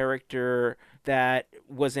 a character that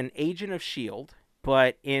was an agent of S.H.I.E.L.D.,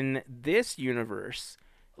 but in this universe,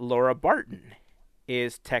 Laura Barton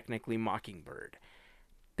is technically Mockingbird.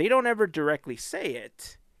 They don't ever directly say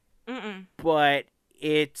it, but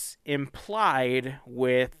it's implied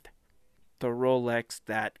with the Rolex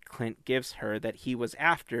that Clint gives her that he was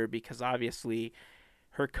after, because obviously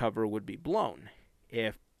her cover would be blown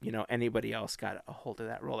if, you know, anybody else got a hold of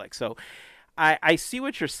that Rolex. So I see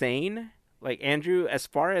what you're saying. Like, Andrew, as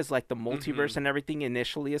far as like the multiverse and everything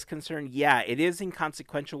initially is concerned, yeah, it is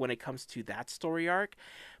inconsequential when it comes to that story arc,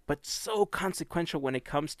 but so consequential when it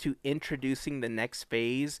comes to introducing the next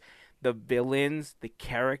phase, the villains, the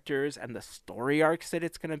characters, and the story arcs that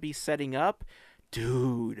it's going to be setting up.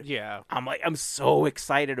 Dude, Yeah. I'm so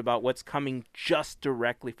excited about what's coming just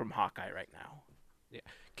directly from Hawkeye right now. Yeah.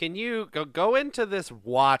 Can you go into this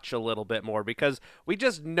watch a little bit more? Because we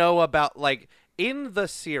just know about, like, in the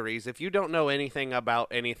series, if you don't know anything about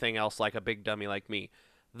anything else like a big dummy like me,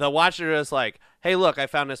 the Watcher is like, hey, look, I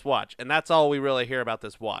found this watch. And that's all we really hear about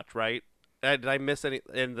this watch, right? Did I miss any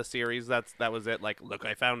in the series? That was it? Like, look,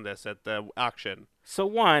 I found this at the auction. So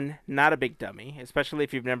one, not a big dummy, especially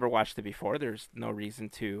if you've never watched it before. There's no reason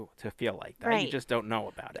to feel like that. Right. You just don't know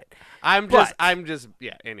about it. I'm just,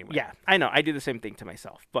 yeah, anyway. Yeah, I know. I do the same thing to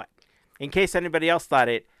myself. But In case anybody else thought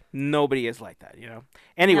it, nobody is like that, you know.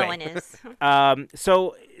 Anyway, No one is.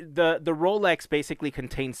 so the Rolex basically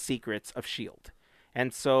contains secrets of Shield,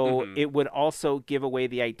 and so it would also give away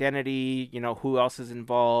the identity. You know, who else is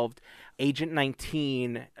involved. Agent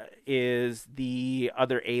 19 is the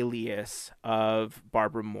other alias of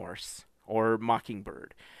Barbara Morse or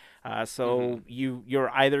Mockingbird. So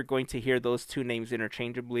you're either going to hear those two names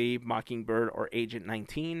interchangeably, Mockingbird or Agent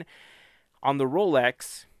 19. On the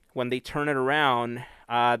Rolex, when they turn it around,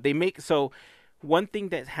 they make so. One thing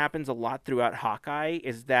that happens a lot throughout Hawkeye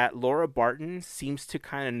is that Laura Barton seems to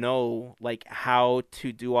kind of know like how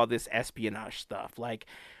to do all this espionage stuff. Like,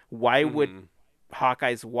 why would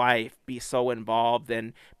Hawkeye's wife be so involved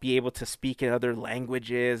and be able to speak in other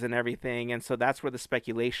languages and everything? And so that's where the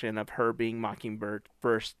speculation of her being Mockingbird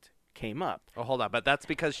first came up. Oh, hold on, but that's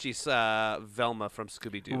because she's Velma from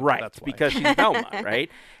Scooby-Doo. Right, That's why. because she's Velma, right?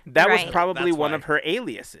 That was Right. probably That's one why. of her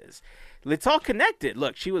aliases. It's all connected.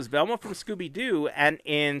 Look, she was Velma from Scooby-Doo, and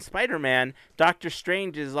in Spider-Man, Doctor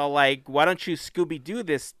Strange is all like, why don't you Scooby-Doo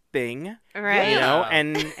this thing, Right. you know,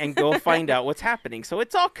 Yeah. and go find out what's happening. So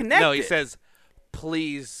it's all connected. No, he says,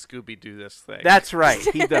 "Please, Scooby-Doo this thing." That's right,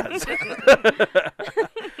 he does.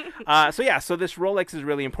 So this Rolex is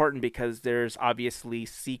really important because there's obviously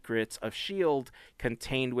secrets of S.H.I.E.L.D.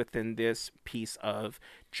 contained within this piece of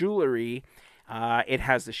jewelry. It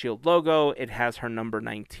has the S.H.I.E.L.D. logo. It has her number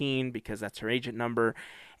 19 because that's her agent number.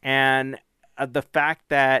 And the fact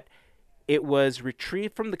that it was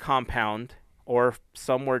retrieved from the compound or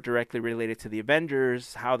somewhere directly related to the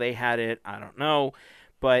Avengers, how they had it, I don't know.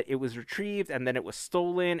 But it was retrieved, and then it was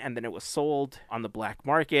stolen, and then it was sold on the black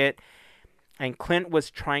market. And Clint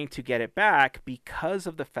was trying to get it back because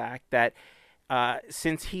of the fact that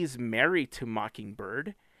since he's married to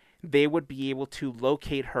Mockingbird, they would be able to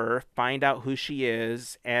locate her, find out who she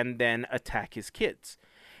is, and then attack his kids.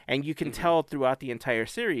 And you can tell throughout the entire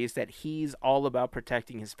series that he's all about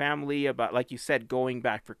protecting his family, about, like you said, going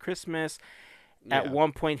back for Christmas. At Yeah.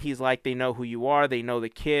 one point, he's like, they know who you are, they know the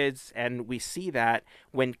kids, and we see that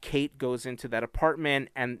when Kate goes into that apartment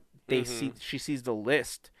and she sees the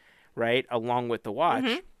list, right, along with the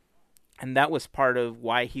watch. And that was part of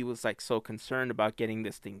why he was like so concerned about getting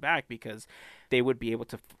this thing back, because they would be able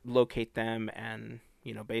to locate them and,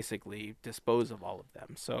 you know, basically dispose of all of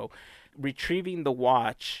them. So retrieving the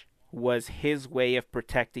watch was his way of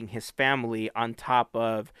protecting his family on top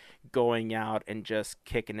of going out and just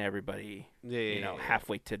kicking everybody, Yeah.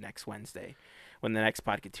 halfway to next Wednesday when the next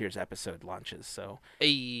Podcateers episode launches. So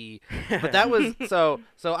Hey. But that was so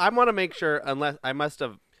I want to make sure, unless I must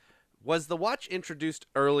have, was the watch introduced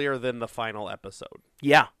earlier than the final episode?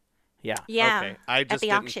 yeah. Yeah. Okay. I just at the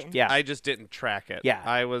didn't, auction. Yeah. I just didn't track it. Yeah.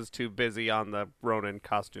 I was too busy on the Ronin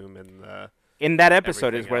costume and the In that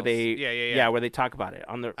episode is Everything where else. they Yeah. where they talk about it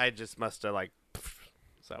on the I just must have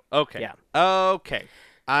so okay. Yeah. Okay.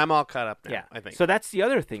 I'm all caught up now, yeah. I think. So that's the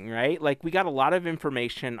other thing, right? Like, we got a lot of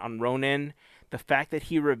information on Ronin. The fact that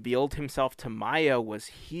he revealed himself to Maya was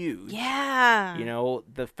huge. Yeah. You know,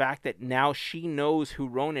 the fact that now she knows who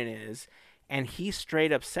Ronin is, and he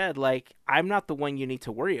straight up said, like, I'm not the one you need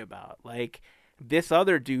to worry about. Like, this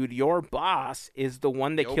other dude, your boss, is the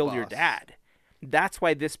one that Yo killed your boss. dad. That's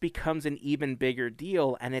why this becomes an even bigger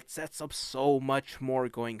deal, and it sets up so much more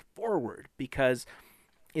going forward, because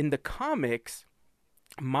in the comics,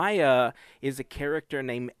 Maya is a character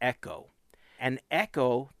named Echo, and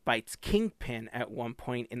Echo bites Kingpin at one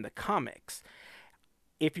point in the comics.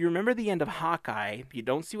 If you remember the end of Hawkeye, you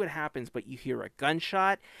don't see what happens, but you hear a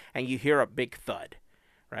gunshot and you hear a big thud,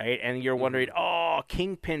 right? And you're wondering, oh,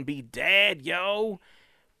 Kingpin be dead, yo.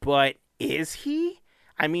 But is he?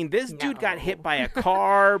 I mean, this dude got hit No. by a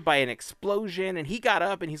car, by an explosion, and he got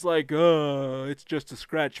up and he's like, it's just a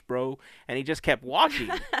scratch, bro. And he just kept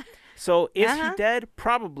walking. So is he dead?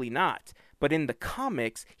 Probably not. But in the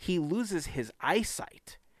comics, he loses his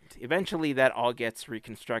eyesight. Eventually, that all gets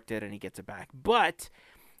reconstructed and he gets it back. But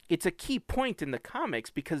it's a key point in the comics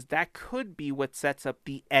because that could be what sets up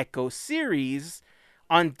the Echo series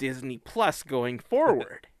on Disney Plus going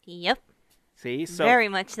forward. Yep. See? So Very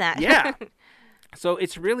much that. yeah. So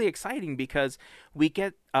it's really exciting because we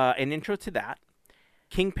get an intro to that.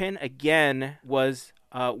 Kingpin, again, was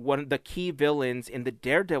one of the key villains in the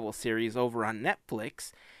Daredevil series over on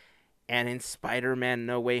Netflix. And in Spider-Man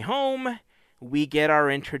No Way Home, we get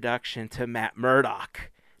our introduction to Matt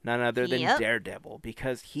Murdock, none other than Yep. Daredevil,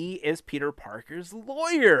 because he is Peter Parker's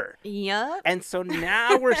lawyer. Yep. And so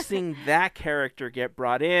now we're seeing that character get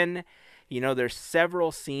brought in. You know, there's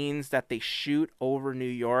several scenes that they shoot over New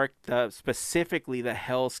York, specifically the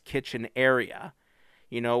Hell's Kitchen area,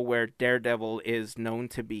 you know, where Daredevil is known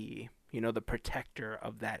to be. the protector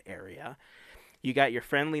of that area. You got your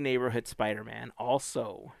friendly neighborhood Spider-Man,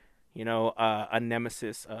 also, a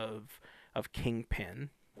nemesis of Kingpin.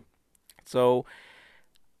 So,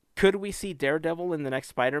 could we see Daredevil in the next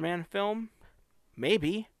Spider-Man film?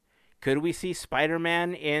 Maybe. Could we see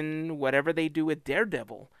Spider-Man in whatever they do with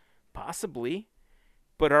Daredevil? Possibly.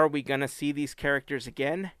 But are we going to see these characters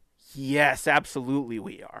again? Yes, absolutely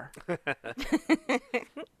we are.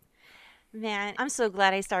 Man, I'm so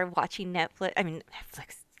glad I started watching Netflix. I mean,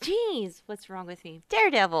 Netflix. Jeez, what's wrong with me?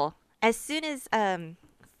 Daredevil. As soon as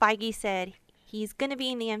Feige said he's going to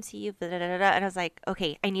be in the MCU, blah, blah, blah, blah, and I was like,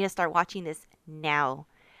 okay, I need to start watching this now.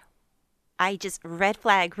 I just, red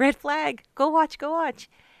flag, go watch.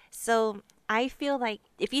 So I feel like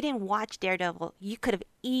if you didn't watch Daredevil, you could have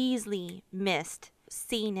easily missed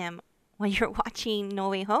seeing him when you're watching No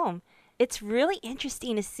Way Home. It's really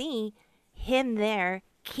interesting to see him there,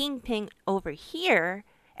 Kingpin over here,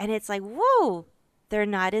 and it's like, whoa, they're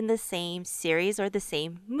not in the same series or the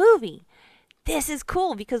same movie. This is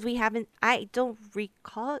cool because I don't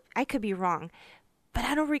recall, I could be wrong, but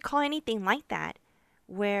I don't recall anything like that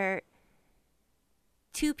where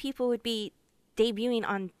two people would be debuting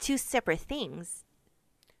on two separate things.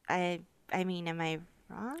 I mean, am I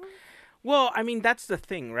wrong? Well, I mean, that's the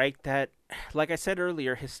thing, right? That, like I said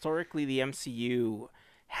earlier, historically the MCU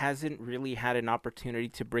hasn't really had an opportunity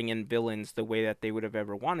to bring in villains the way that they would have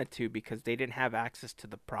ever wanted to because they didn't have access to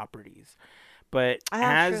the properties. But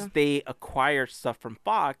as true. they acquire stuff from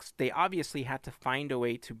Fox, they obviously had to find a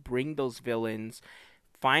way to bring those villains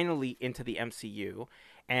finally into the MCU.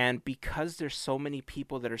 And because there's so many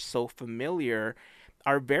people that are so familiar,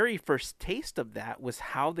 our very first taste of that was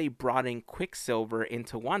how they brought in Quicksilver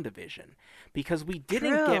into WandaVision. Because we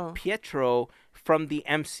didn't True. get Pietro from the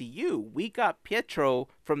MCU. We got Pietro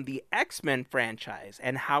from the X-Men franchise.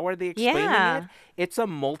 And how are they explaining Yeah. it? It's a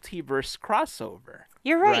multiverse crossover.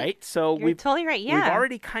 You're right. So You're totally right. Yeah. we've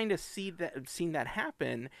already kind of seen that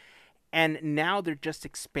happen. And now they're just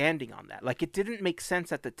expanding on that. Like, it didn't make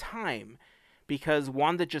sense at the time because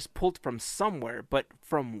Wanda just pulled from somewhere, but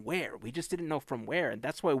from where? We just didn't know from where. And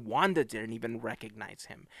that's why Wanda didn't even recognize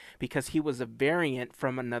him, because he was a variant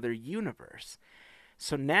from another universe.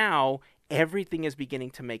 So now everything is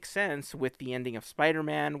beginning to make sense with the ending of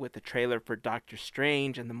Spider-Man, with the trailer for Doctor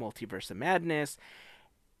Strange and the Multiverse of Madness.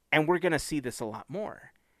 And we're going to see this a lot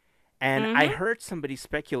more. And I heard somebody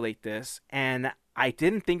speculate this, and I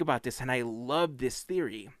didn't think about this, and I love this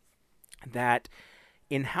theory, that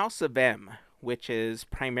in House of M, which is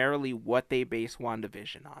primarily what they base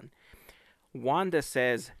WandaVision on, Wanda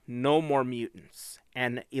says no more mutants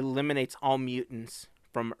and eliminates all mutants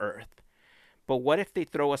from Earth. But what if they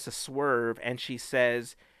throw us a swerve and she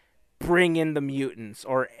says, bring in the mutants,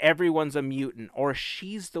 or everyone's a mutant, or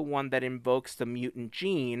she's the one that invokes the mutant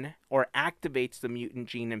gene or activates the mutant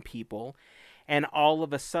gene in people, and all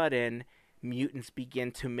of a sudden mutants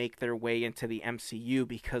begin to make their way into the MCU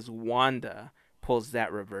because Wanda pulls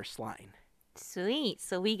that reverse line. Sweet.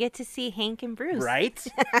 So we get to see Hank and Bruce. Right?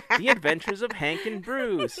 The Adventures of Hank and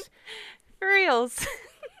Bruce. For reals.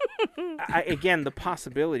 Again, the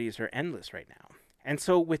possibilities are endless right now. And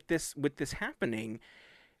so with this happening,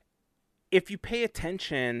 if you pay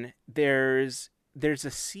attention, there's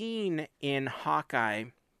a scene in Hawkeye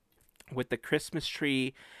with the Christmas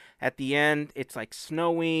tree. At the end, it's like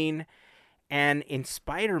snowing. And in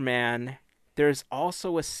Spider-Man, there's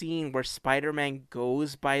also a scene where Spider-Man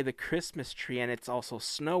goes by the Christmas tree and it's also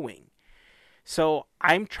snowing. So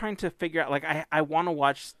I'm trying to figure out, like, I want to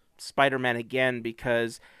watch Spider-Man again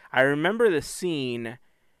because I remember the scene,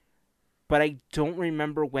 but I don't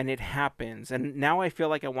remember when it happens. And now I feel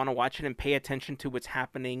like I want to watch it and pay attention to what's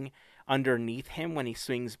happening underneath him when he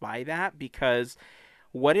swings by that, because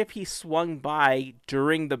what if he swung by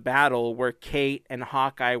during the battle where Kate and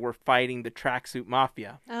Hawkeye were fighting the Tracksuit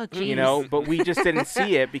Mafia? Oh, geez. But we just didn't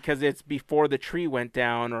see it because it's before the tree went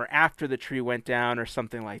down or after the tree went down or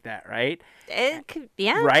something like that, right? It could,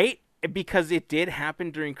 yeah. Right? Because it did happen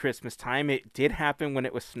during Christmas time. It did happen when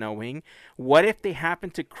it was snowing. What if they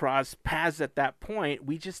happened to cross paths at that point?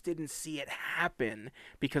 We just didn't see it happen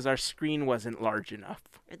because our screen wasn't large enough.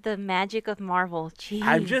 The magic of Marvel. Jeez.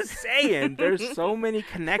 I'm just saying, there's so many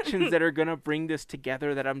connections that are going to bring this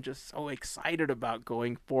together that I'm just so excited about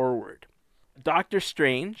going forward. Doctor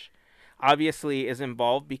Strange obviously is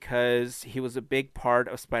involved because he was a big part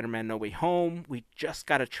of Spider-Man No Way Home. We just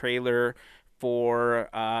got a trailer for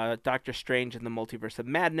Doctor Strange and the Multiverse of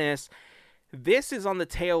Madness. This is on the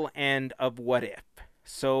tail end of What If.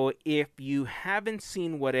 So if you haven't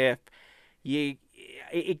seen What If,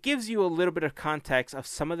 it gives you a little bit of context of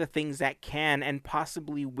some of the things that can and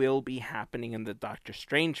possibly will be happening in the Doctor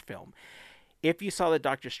Strange film. If you saw the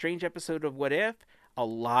Doctor Strange episode of What If, a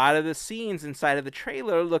lot of the scenes inside of the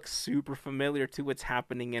trailer look super familiar to what's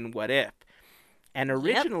happening in What If. And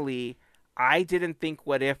originally, I didn't think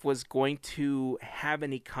What If was going to have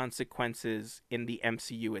any consequences in the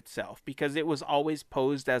MCU itself, because it was always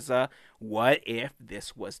posed as a what if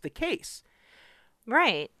this was the case.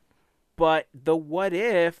 Right. But the what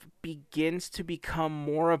if begins to become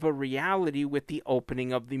more of a reality with the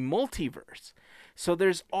opening of the multiverse. So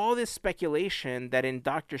there's all this speculation that in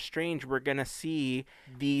Doctor Strange we're going to see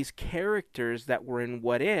these characters that were in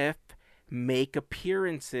What If make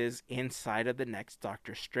appearances inside of the next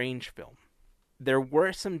Doctor Strange film. There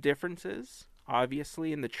were some differences,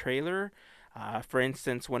 obviously, in the trailer. For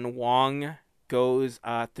instance, when Wong goes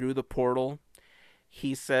through the portal,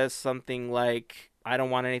 he says something like, I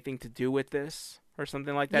don't want anything to do with this, or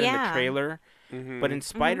something like that in the trailer. Mm-hmm. But in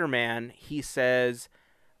Spider-Man, he says,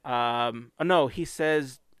 he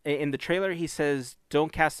says, in the trailer, he says,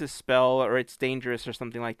 don't cast this spell, or it's dangerous, or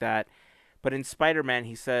something like that. But in Spider-Man,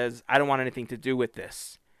 he says, I don't want anything to do with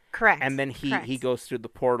this. Correct. And then he goes through the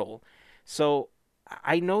portal. So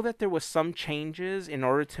I know that there was some changes in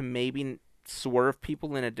order to maybe swerve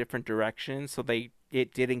people in a different direction, so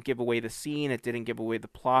it didn't give away the scene, it didn't give away the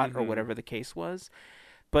plot, or whatever the case was.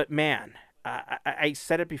 But man, I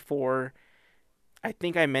said it before. I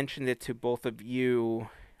think I mentioned it to both of you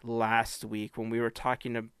last week when we were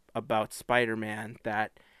talking about Spider-Man,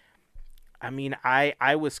 that I mean,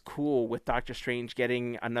 I was cool with Doctor Strange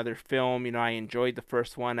getting another film. You know, I enjoyed the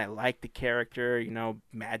first one. I liked the character, you know,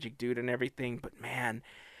 magic dude and everything. But man,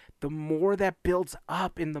 the more that builds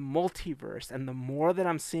up in the multiverse and the more that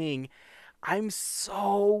I'm seeing, I'm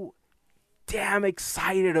so damn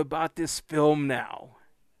excited about this film now.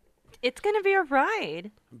 It's going to be a ride.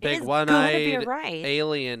 Big one-eyed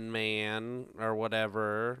alien man or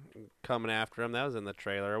whatever coming after him. That was in the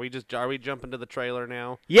trailer. Are we jumping to the trailer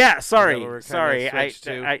now? Yeah, sorry. Let's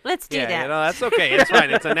do that. Yeah, no, that's okay. It's fine.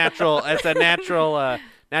 It's a natural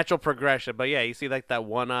natural progression. But yeah, you see like that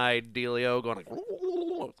one-eyed dealio going like,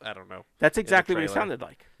 I don't know. That's exactly what it sounded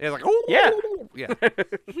like. It's like, yeah.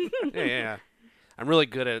 Yeah. I'm really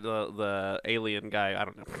good at the alien guy. I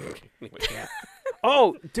don't know. Anyway, yeah.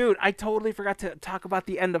 Oh, dude, I totally forgot to talk about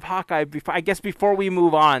the end of Hawkeye before we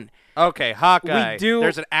move on. Okay, Hawkeye.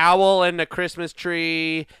 There's an owl in a Christmas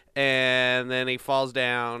tree, and then he falls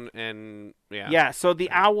down, and yeah. Yeah, so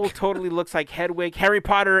the owl totally looks like Hedwig. Harry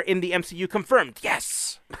Potter in the MCU confirmed.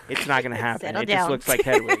 Yes! It's not going to happen. It just looks like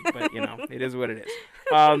Hedwig, but, you know, it is what it is.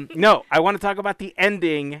 No, I want to talk about the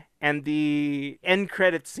ending and the end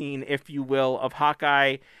credit scene, if you will, of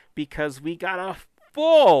Hawkeye, because we got a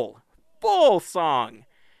full song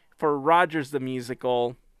for Rogers the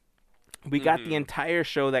Musical. We got the entire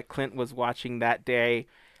show that Clint was watching that day.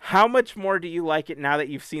 How much more do you like it now that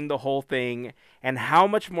you've seen the whole thing? And how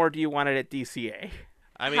much more do you want it at DCA?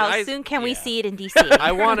 I mean, how soon can we see it in DCA?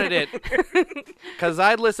 I wanted it because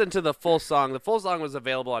I listened to the full song. The full song was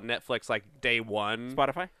available on Netflix like day one.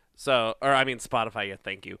 Spotify? Spotify, yeah,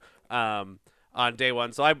 thank you. On day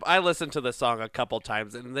one. So I listened to the song a couple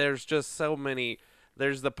times, and there's just so many.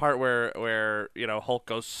 There's the part where you know, Hulk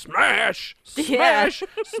goes smash, smash,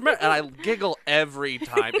 smash, and I giggle every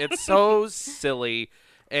time. It's so silly,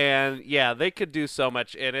 and yeah, they could do so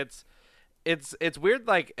much, and it's weird.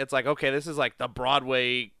 Like it's like, okay, this is like the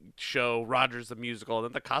Broadway show, Rogers the Musical, and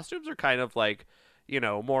then the costumes are kind of like, you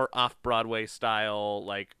know, more off-Broadway style.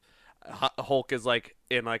 Like Hulk is like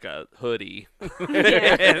in like a hoodie,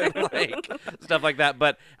 and like stuff like that.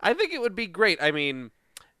 But I think it would be great. I mean,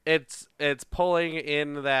 it's pulling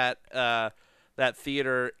in that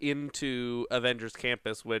theater into Avengers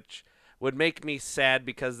Campus, which would make me sad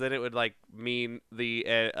because then it would like mean the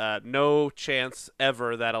no chance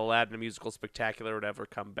ever that Aladdin Musical Spectacular would ever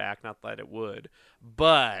come back. Not that it would,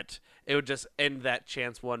 but it would just end that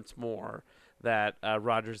chance once more that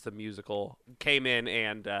Rogers the Musical came in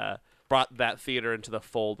and brought that theater into the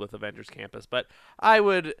fold with Avengers Campus. But I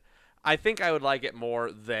think I would like it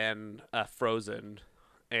more than Frozen.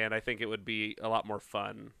 And I think it would be a lot more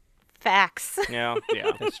fun. Facts. Yeah,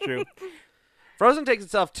 that's true. Frozen takes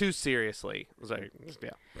itself too seriously.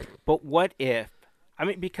 Yeah. But what if? I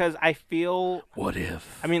mean, because I feel... What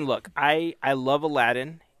if? I mean, look, I love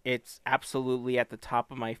Aladdin. It's absolutely at the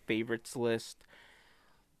top of my favorites list.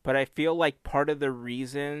 But I feel like part of the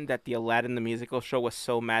reason that the Aladdin the Musical show was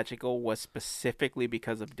so magical was specifically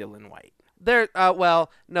because of Dylan White. There's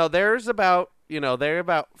about, there are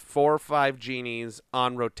about 4 or 5 genies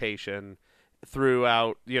on rotation,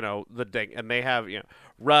 throughout, the thing. And they have,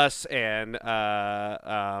 Russ and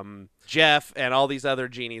Jeff and all these other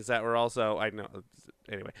genies that were also, I know.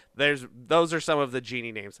 Anyway, those are some of the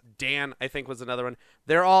genie names. Dan, I think, was another one.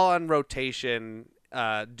 They're all on rotation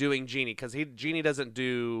doing genie because genie doesn't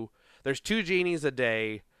do. There's 2 genies a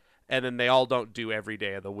day, and then they all don't do every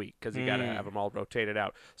day of the week because you got to have them all rotated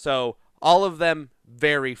out. So all of them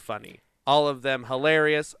very funny. All of them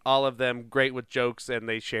hilarious, all of them great with jokes, and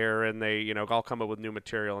they share, and they, all come up with new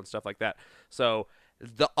material and stuff like that. So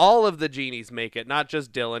all of the genies make it, not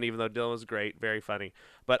just Dylan, even though Dylan was great, very funny,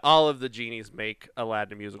 but all of the genies make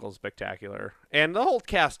Aladdin musical spectacular. And the whole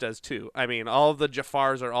cast does too. I mean, all of the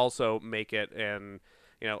Jafars are also make it, and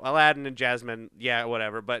Aladdin and Jasmine, yeah,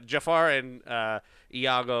 whatever. But Jafar and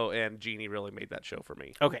Iago and Genie really made that show for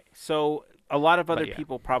me. Okay, so a lot of other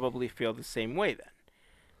people probably feel the same way then.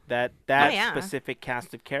 That specific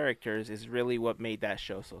cast of characters is really what made that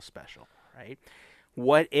show so special, right?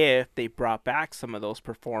 What if they brought back some of those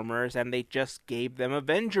performers and they just gave them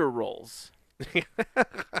Avenger roles?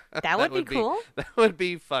 That would be cool. That would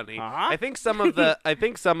be funny. I think some of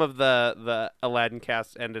the Aladdin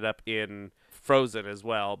cast ended up in Frozen as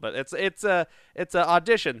well, but it's a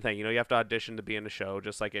audition thing. You have to audition to be in a show,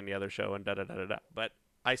 just like any other show, and da da da da da. But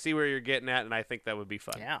I see where you're getting at, and I think that would be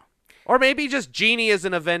fun. Yeah. Or maybe just Genie is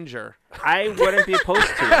an Avenger. I wouldn't be opposed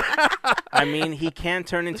to it. I mean, he can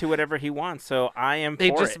turn into whatever he wants, so I am for it.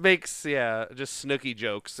 He just makes, just Snooki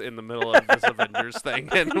jokes in the middle of this Avengers thing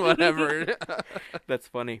and whatever. That's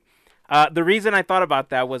funny. The reason I thought about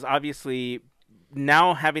that was obviously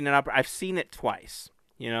now having I've seen it twice.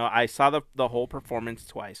 I saw the whole performance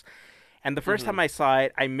twice. And the first time I saw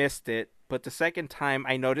it, I missed it. But the second time,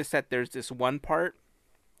 I noticed that there's this one part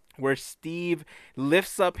where Steve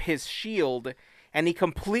lifts up his shield and he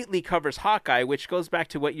completely covers Hawkeye, which goes back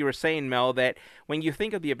to what you were saying, Mel, that when you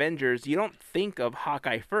think of the Avengers, you don't think of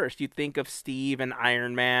Hawkeye first. You think of Steve and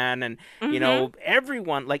Iron Man and,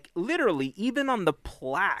 everyone. Like, literally, even on the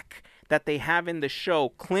plaque that they have in the show,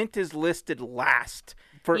 Clint is listed last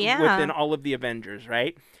within all of the Avengers,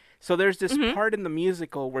 right? So there's this part in the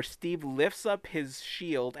musical where Steve lifts up his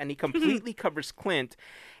shield and he completely covers Clint.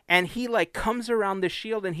 And he, comes around the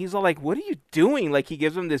shield, and he's all like, what are you doing? Like, he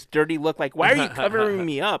gives him this dirty look, like, why are you covering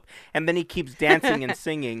me up? And then he keeps dancing and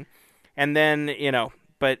singing. And then,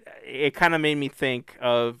 but it kind of made me think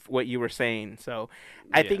of what you were saying. So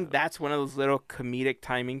I think that's one of those little comedic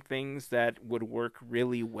timing things that would work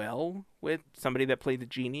really well with somebody that played the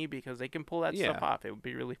Genie, because they can pull that stuff off. It would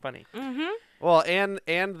be really funny. Mm-hmm. Well, and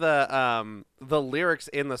the lyrics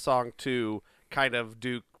in the song, too, kind of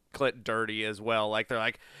do Clint dirty as well. Like, they're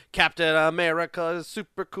like, Captain America is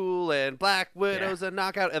super cool and Black Widow's a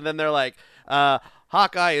knockout, and then they're like,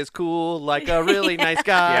 Hawkeye is cool, like a really nice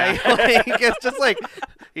guy. Like, it's just like,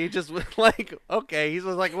 he just like, okay, he's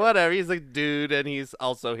just like, whatever, he's a dude and he's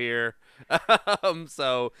also here.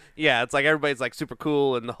 So yeah, it's like everybody's like super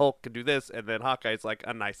cool and the Hulk can do this, and then Hawkeye's like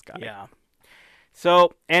a nice guy. Yeah.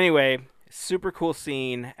 So anyway, super cool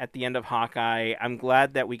scene at the end of Hawkeye. I'm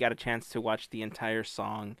glad that we got a chance to watch the entire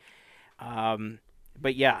song.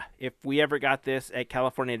 But yeah, if we ever got this at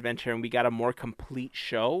California Adventure and we got a more complete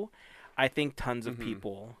show, I think tons of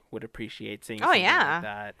people would appreciate seeing something like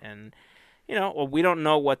that. And, we don't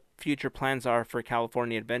know what future plans are for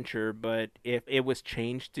California Adventure, but if it was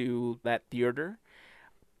changed to that theater,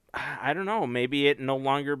 I don't know, maybe it no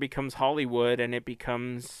longer becomes Hollywood and it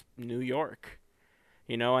becomes New York.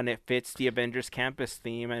 And it fits the Avengers Campus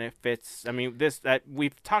theme, and it fits. I mean,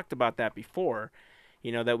 we've talked about that before.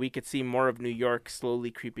 That we could see more of New York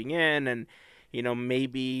slowly creeping in, and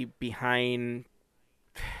maybe behind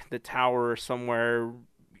the tower or somewhere.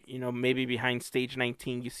 Maybe behind Stage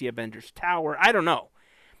 19, you see Avengers Tower. I don't know.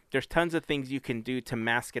 There's tons of things you can do to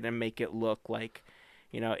mask it and make it look like,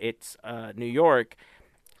 it's New York.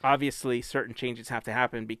 Obviously, certain changes have to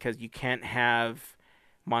happen because you can't have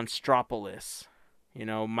Monstropolis.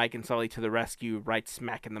 Mike and Sully to the rescue right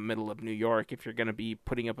smack in the middle of New York if you're going to be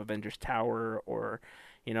putting up Avengers Tower or,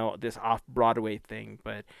 this off-Broadway thing.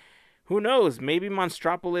 But who knows? Maybe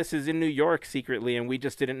Monstropolis is in New York secretly and we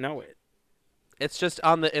just didn't know it. It's just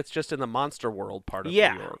in the monster world part of New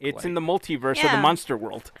York. It's in the multiverse of the monster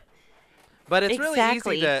world. But it's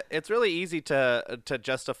really easy to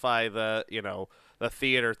justify the, the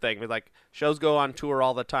theater thing. Like, shows go on tour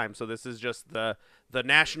all the time, so this is just the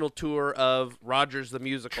national tour of Rogers the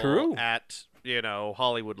Musical at,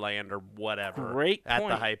 Hollywoodland or whatever. Great at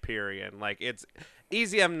point. The Hyperion. Like, it's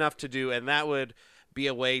easy enough to do, and that would be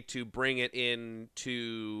a way to bring it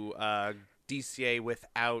into DCA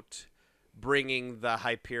without bringing the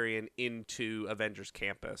Hyperion into Avengers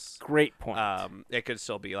Campus. Great point. It could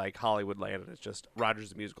still be like Hollywoodland, and it's just Rogers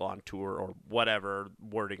the Musical on tour or whatever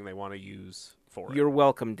wording they want to use for it. You're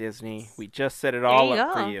welcome, Disney. We just set it all you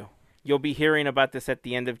up go. for you. You'll be hearing about this at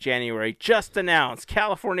the end of January. Just announced,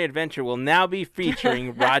 California Adventure will now be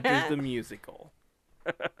featuring Rogers the Musical.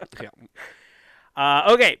 Yeah.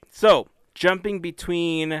 Okay, so jumping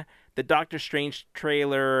between the Doctor Strange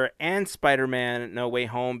trailer and Spider-Man No Way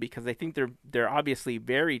Home, because I think they're obviously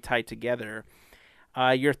very tied together.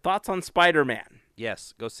 Your thoughts on Spider-Man?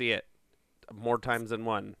 Yes, go see it. More times than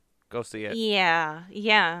one. Go see it. Yeah,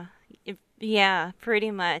 pretty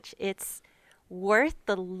much. It's worth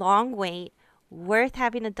the long wait, worth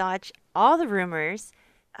having to dodge all the rumors.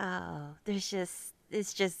 Oh,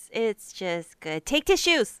 it's just good. Take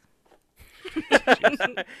tissues.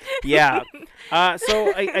 Yeah.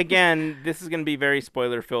 Again, this is going to be very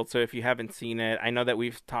spoiler filled. So if you haven't seen it, I know that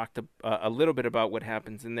we've talked a little bit about what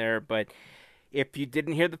happens in there, but if you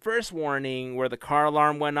didn't hear the first warning where the car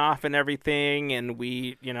alarm went off and everything, and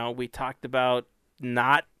we talked about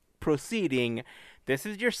not proceeding, this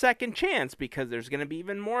is your second chance because there's going to be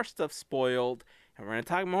even more stuff spoiled, and we're going to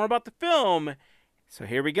talk more about the film. So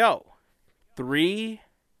here we go. 3,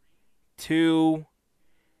 2,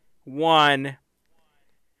 1.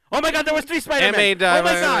 Oh my God, there was 3 Spider-Men. Oh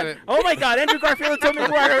my God. Oh my God, Andrew Garfield and Tobey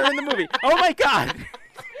Maguire are in the movie. Oh my God.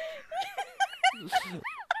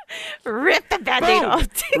 Rip the Band-Aid Boom. off.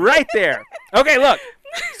 Right there. Okay, look.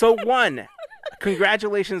 So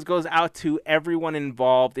congratulations goes out to everyone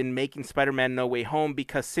involved in making Spider-Man No Way Home,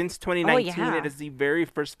 because since 2019, It is the very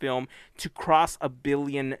first film to cross $1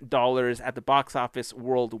 billion at the box office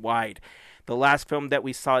worldwide. The last film that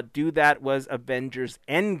we saw do that was Avengers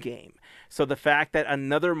Endgame. So the fact that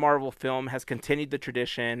another Marvel film has continued the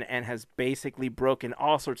tradition and has basically broken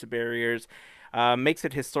all sorts of barriers makes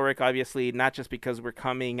it historic, obviously, not just because we're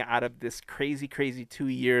coming out of this crazy 2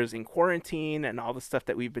 years in quarantine and all the stuff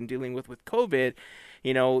that we've been dealing with COVID.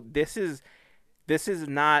 You know, this is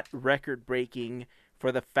not record-breaking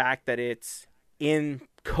for the fact that it's in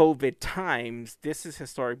COVID times. This is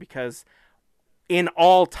historic because in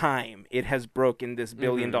all time, it has broken this $1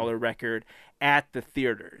 billion record at the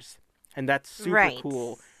theaters. And that's super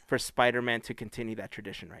cool for Spider-Man to continue that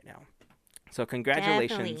tradition right now. So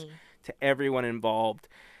congratulations to everyone involved.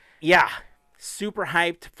 Yeah, super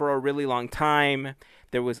hyped for a really long time.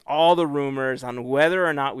 There was all the rumors on whether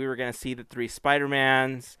or not we were going to see the 3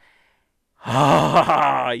 Spider-Mans.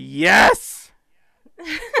 Ah, yes!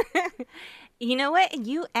 You know what?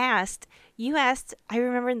 You asked, I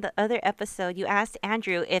remember in the other episode, you asked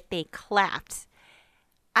Andrew if they clapped.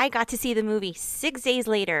 I got to see the movie 6 days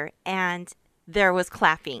later, and there was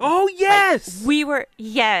clapping. Oh, yes! Like,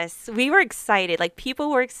 we were excited. Like,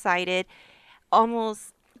 people were excited.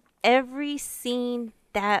 Almost every scene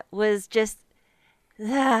that was just,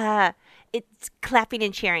 it's clapping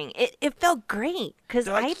and cheering. It felt great because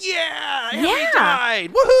Harry Yeah.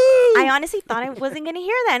 died! Woohoo! I honestly thought I wasn't gonna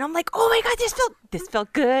hear that, and I'm like, oh my God, this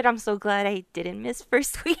felt good. I'm so glad I didn't miss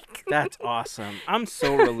first week. That's awesome. I'm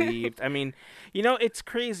so relieved. I mean, you know, it's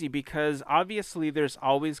crazy because obviously there's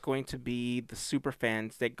always going to be the super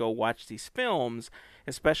fans that go watch these films,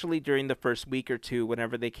 especially during the first week or two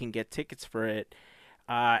whenever they can get tickets for it,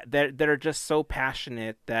 that are just so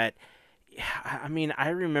passionate that, I mean, I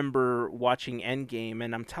remember watching Endgame,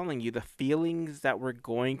 and I'm telling you, the feelings that were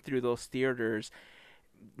going through those theaters,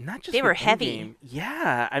 not just They with were heavy. Endgame,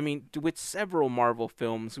 yeah, I mean, with several Marvel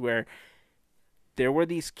films where there were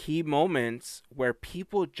these key moments where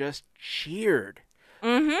people just cheered.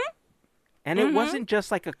 Mm-hmm. And it wasn't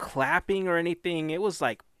just like a clapping or anything. It was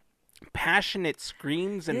like passionate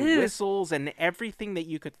screams and whistles and everything that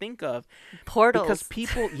you could think of. Portals. Because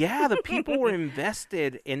the people were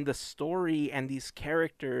invested in the story and these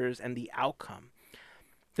characters and the outcome.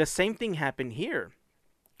 The same thing happened here,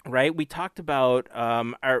 right? We talked about,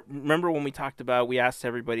 remember when we asked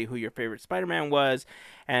everybody who your favorite Spider-Man was,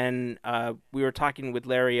 and we were talking with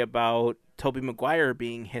Larry about Tobey Maguire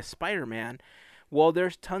being his Spider-Man. Well,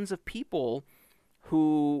 there's tons of people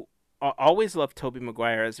who always love Tobey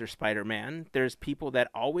Maguire as their Spider-Man. There's people that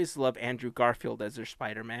always love Andrew Garfield as their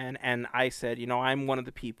Spider-Man. And I said, you know, I'm one of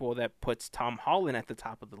the people that puts Tom Holland at the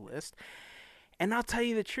top of the list. And I'll tell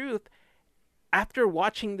you the truth, after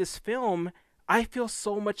watching this film, I feel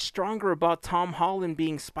so much stronger about Tom Holland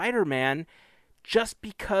being Spider-Man just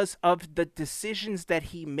because of the decisions that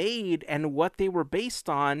he made and what they were based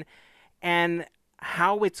on and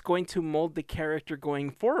how it's going to mold the character going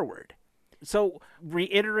forward. So,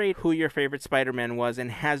 reiterate who your favorite Spider-Man was,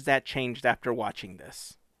 and has that changed after watching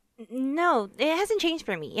this? No, it hasn't changed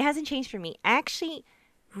for me. Actually,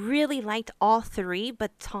 really liked all three,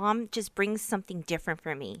 but Tom just brings something different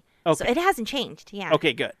for me. So Okay. it hasn't changed. Yeah.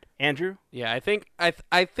 Okay, good. Andrew? Yeah, I think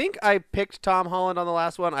I picked Tom Holland on the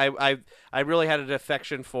last one. I really had an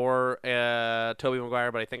affection for Tobey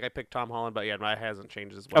Maguire, but I think I picked Tom Holland. But yeah, mine hasn't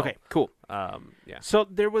changed as well. Okay, cool. Yeah. So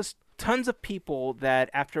there was tons of people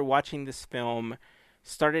that after watching this film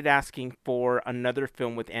started asking for another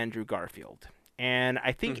film with Andrew Garfield. And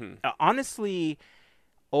I think honestly,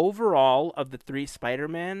 overall of the three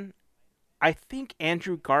Spider-Man, I think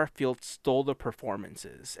Andrew Garfield stole the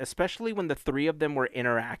performances, especially when the three of them were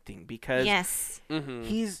interacting, because Yes.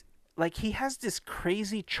 he's like, he has this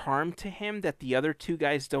crazy charm to him that the other two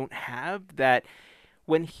guys don't have, that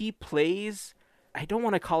when he plays, I don't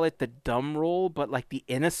want to call it the dumb role, but like the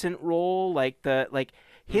innocent role, like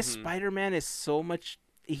his Spider-Man is so much,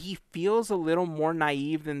 he feels a little more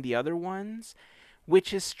naive than the other ones,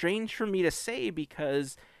 which is strange for me to say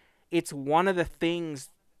because it's one of the things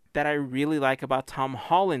that I really like about Tom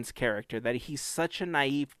Holland's character, that he's such a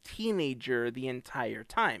naive teenager the entire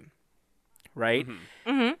time, right?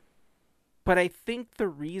 But I think the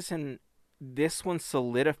reason this one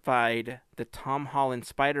solidified the Tom Holland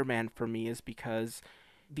Spider-Man for me is because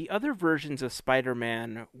the other versions of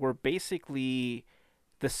Spider-Man were basically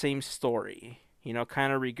the same story, you know,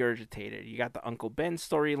 kind of regurgitated. You got the Uncle Ben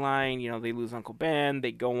storyline, you know, they lose Uncle Ben,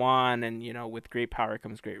 they go on, and, you know, with great power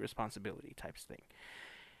comes great responsibility types thing.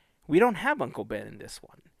 We don't have Uncle Ben in this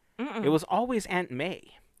one. It was always Aunt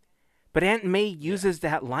May. But Aunt May uses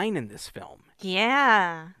that line in this film.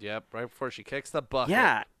 Yeah. Yep. Right before she kicks the bucket.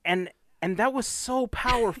 Yeah, and that was so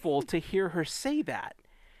powerful to hear her say that,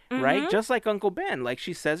 right? Just like Uncle Ben, like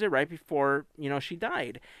she says it right before, you know, she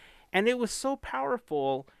died. And it was so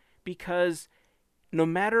powerful because no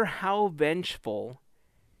matter how vengeful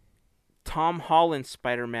Tom Holland's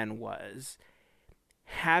Spider-Man was,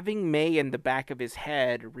 having May in the back of his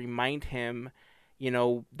head remind him, you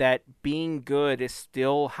know, that being good is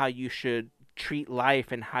still how you should treat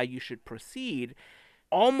life and how you should proceed,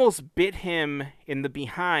 almost bit him in the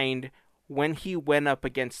behind when he went up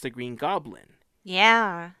against the Green Goblin.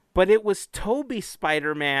 Yeah. But it was Tobey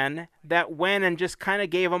Spider-Man that went and just kind of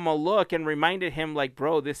gave him a look and reminded him, like,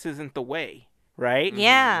 bro, this isn't the way, right?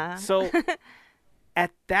 Yeah. So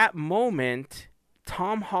at that moment,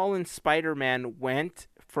 Tom Holland's Spider-Man went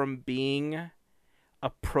from being a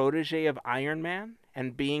protege of Iron Man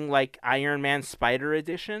and being like Iron Man Spider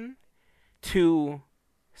Edition to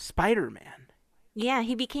Spider-Man. Yeah,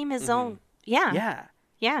 he became his own. Yeah. Yeah.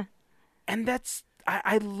 Yeah. And that's,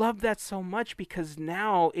 I love that so much because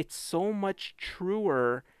now it's so much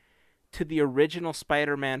truer to the original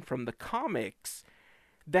Spider-Man from the comics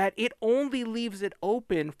that it only leaves it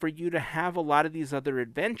open for you to have a lot of these other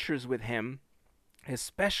adventures with him,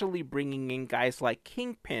 especially bringing in guys like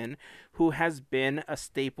Kingpin, who has been a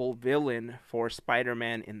staple villain for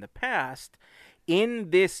Spider-Man in the past.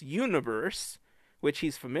 In this universe, which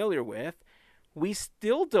he's familiar with, we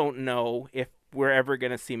still don't know if we're ever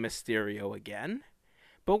going to see Mysterio again.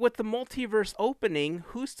 But with the multiverse opening,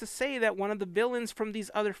 who's to say that one of the villains from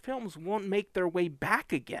these other films won't make their way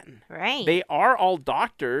back again? Right. They are all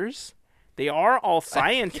doctors. They are all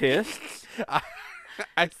scientists.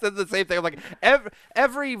 I said the same thing. I'm like,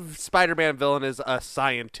 every Spider-Man villain is a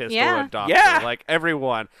scientist or Yeah. a doctor. Yeah. Like,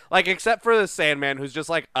 everyone. Like, except for the Sandman, who's just,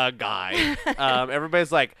 like, a guy.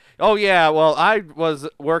 Everybody's like, oh, yeah, well, I was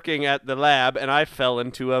working at the lab, and I fell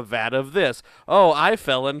into a vat of this. Oh, I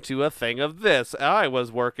fell into a thing of this. I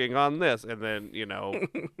was working on this. And then, you know,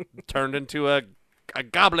 turned into a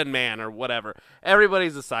goblin man or whatever.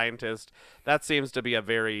 Everybody's a scientist. That seems to be a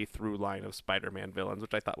very through line of Spider-Man villains,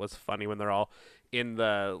 which I thought was funny when they're all in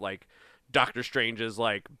the, like, Doctor Strange's,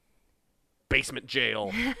 like, basement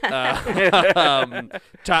jail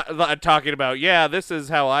talking about, yeah, this is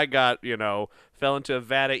how I got, you know, fell into a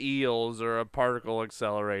vat of eels or a particle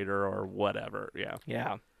accelerator or whatever. Yeah.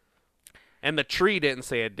 Yeah. And the tree didn't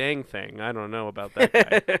say a dang thing. I don't know about that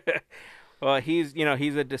guy. Well, he's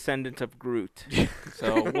a descendant of Groot,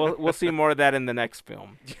 so we'll see more of that in the next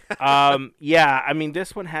film. Yeah, I mean,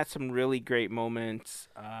 this one had some really great moments.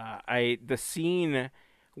 The scene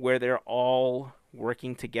where they're all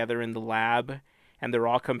working together in the lab and they're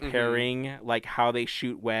all comparing like how they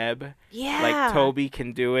shoot web. Yeah. Like Toby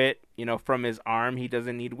can do it, you know, from his arm. He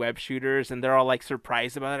doesn't need web shooters, and they're all like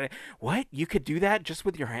surprised about it. What? You could do that just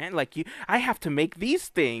with your hand? Like I have to make these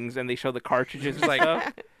things, and they show the cartridges. It's like,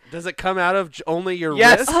 stuff. does it come out of only your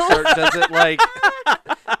Yes. wrist, or does it like?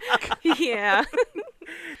 Yeah.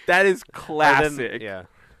 That is or classic. then- yeah.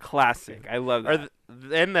 Classic. I love that.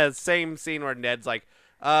 Or in the same scene where Ned's like,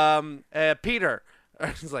 Peter.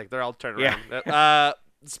 It's like they're all turned around.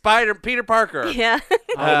 Peter Parker. Yeah.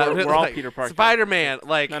 We're all Peter Parker. Spider-Man.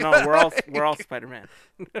 Like No, we're all Spider-Man.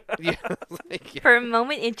 yeah, like, yeah. For a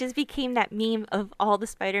moment, it just became that meme of all the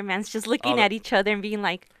Spider-Mans just looking at each other and being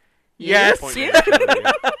like, Yes. Pointing at each other,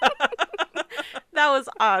 yeah. that was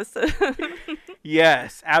awesome.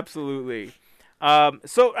 Yes, absolutely.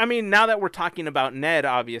 So, I mean, now that we're talking about Ned,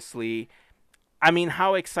 obviously, I mean,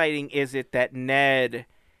 how exciting is it that Ned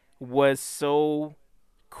was so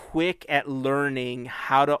quick at learning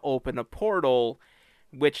how to open a portal,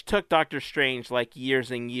 which took Doctor Strange like years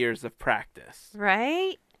and years of practice.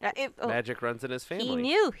 Right? Magic runs in his family.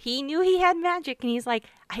 He knew he had magic, and he's like,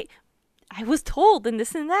 I was told, and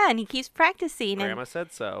this and that, and he keeps practicing. Grandma And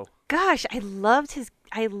said so. gosh, I loved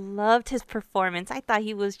his performance. I thought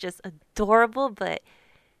he was just adorable, but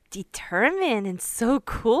determined and so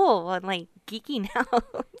cool. I'm like geeking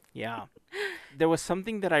out. Yeah. There was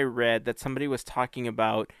something that I read that somebody was talking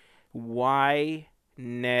about why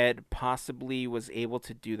Ned possibly was able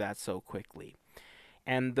to do that so quickly.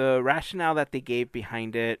 And the rationale that they gave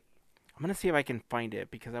behind it, I'm going to see if I can find it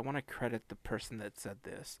because I want to credit the person that said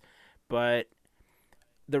this. But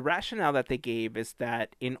the rationale that they gave is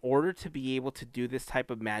that in order to be able to do this type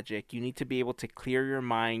of magic, you need to be able to clear your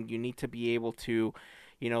mind. You need to be able to,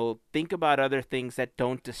 think about other things that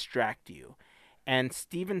don't distract you. And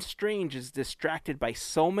Stephen Strange is distracted by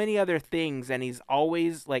so many other things, and he's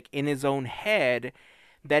always like in his own head,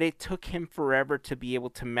 that it took him forever to be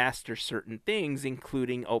able to master certain things,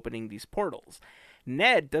 including opening these portals.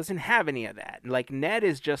 Ned doesn't have any of that. Like, Ned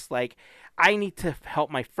is just like, I need to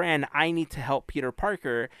help my friend. I need to help Peter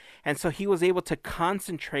Parker. And so he was able to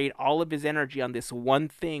concentrate all of his energy on this one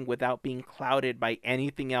thing without being clouded by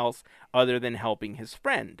anything else other than helping his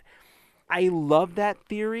friend. I love that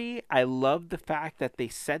theory. I love the fact that they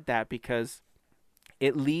said that because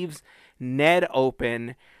it leaves Ned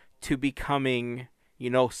open to becoming,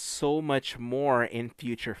 so much more in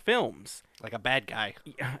future films. Like a bad guy.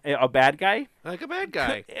 A bad guy? Like a bad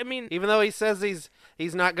guy. I mean, even though he says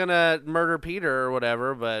he's not gonna murder Peter or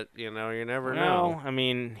whatever, but you never know. I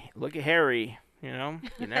mean, look at Harry. You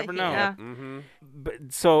never know. Yeah. Mm-hmm. But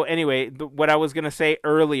so anyway, what I was gonna say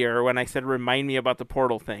earlier when I said remind me about the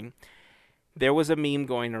portal thing. There was a meme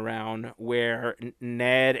going around where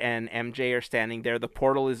Ned and MJ are standing there. The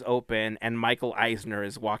portal is open, and Michael Eisner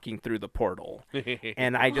is walking through the portal.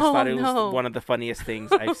 And I just thought it was one of the funniest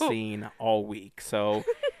things I've seen all week. So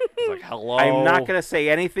It's like, hello. I'm not going to say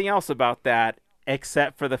anything else about that,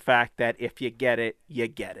 except for the fact that if you get it, you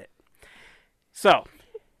get it. So,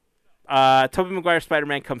 Tobey Maguire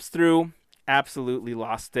Spider-Man comes through. Absolutely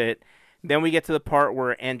lost it. Then we get to the part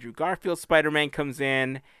where Andrew Garfield Spider-Man comes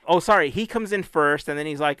in. Oh, sorry, he comes in first, and then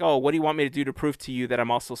he's like, "Oh, what do you want me to do to prove to you that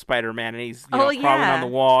I'm also Spider-Man?" And he's crawling on the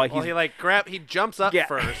wall. Well, he jumps up Yeah.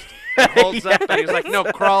 first, and holds up, and he's like, "No,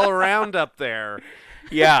 crawl around up there."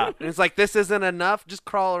 Yeah, And it's like, this isn't enough. Just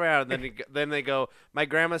crawl around. And then they go, my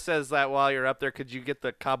grandma says that while you're up there, could you get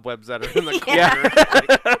the cobwebs that are in the corner?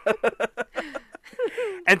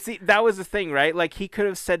 And see, that was the thing, right? Like, he could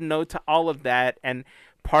have said no to all of that, and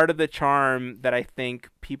part of the charm that I think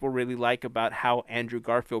people really like about how Andrew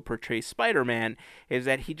Garfield portrays Spider-Man is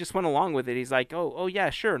that he just went along with it. He's like, oh yeah,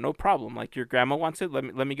 sure, no problem. Like, your grandma wants it.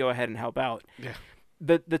 Let me go ahead and help out. Yeah.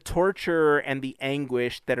 The torture and the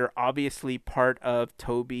anguish that are obviously part of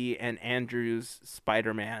Tobey and Andrew's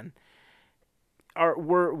Spider-Man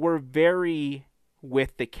were very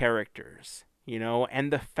with the characters,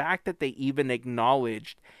 and the fact that they even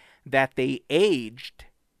acknowledged that they aged.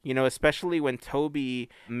 Especially when Tobey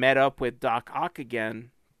met up with Doc Ock again,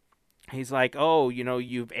 he's like, oh,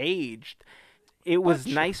 you've aged. It was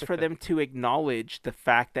nice for them to acknowledge the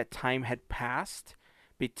fact that time had passed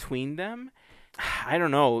between them. I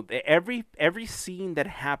don't know. Every scene that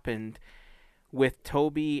happened with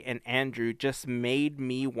Tobey and Andrew just made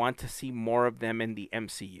me want to see more of them in the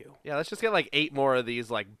MCU. Yeah, let's just get like 8 more of these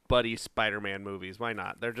like buddy Spider-Man movies. Why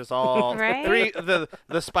not? They're just all Right?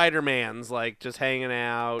 the Spider-Mans like just hanging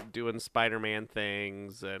out, doing Spider-Man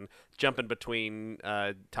things and jumping between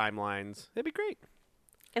timelines. It'd be great.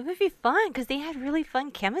 It would be fun because they had really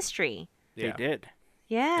fun chemistry. Yeah. They did.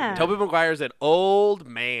 Yeah. Tobey Maguire's an old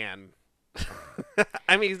man.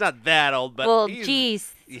 I mean, he's not that old, but well, he's,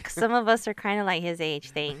 geez, some of us are kind of like his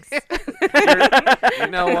age. Thanks. you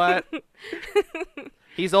know what?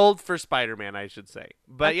 He's old for Spider-Man, I should say.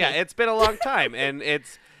 But Okay. yeah, it's been a long time, and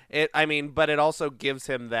but it also gives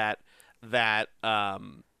him that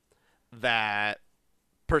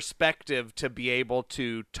perspective to be able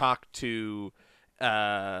to talk to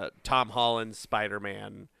Tom Holland's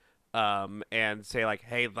Spider-Man and say like,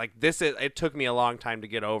 hey, like it took me a long time to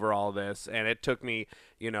get over all this, and it took me,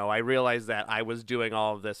 I realized that I was doing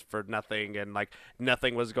all of this for nothing, and like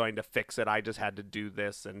nothing was going to fix it. I just had to do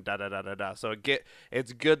this and da da da da da. So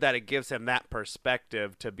it's good that it gives him that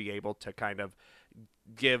perspective to be able to kind of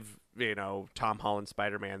give Tom Holland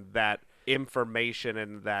Spider-Man that information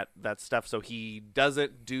and that stuff, so he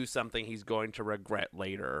doesn't do something he's going to regret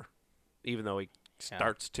later, even though he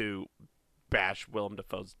starts to bash Willem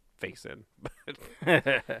Dafoe's face in.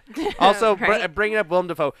 Also, Right? bringing up Willem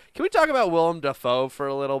Dafoe, can we talk about Willem Dafoe for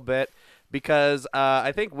a little bit? Because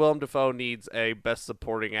I think Willem Dafoe needs a Best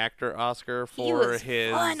Supporting Actor Oscar He for was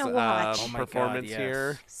his fun to watch. Oh my performance God, yes.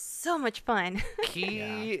 here. So much fun.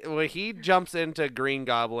 When he jumps into Green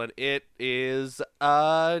Goblin, it is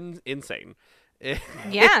insane.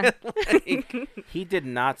 Yeah. Like, He did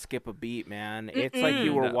not skip a beat, man. It's like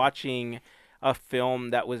you were No. watching a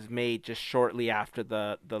film that was made just shortly after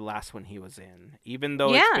the last one he was in. Even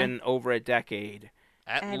though it's Yeah. been over a decade.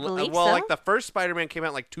 I believe well, so. like the first Spider-Man came out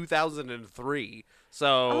in like 2003. So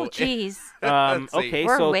Oh, jeez. Let's see. Okay,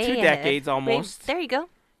 We're so way 2 ahead. decades almost. There you go.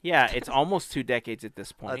 Yeah, it's almost 2 decades at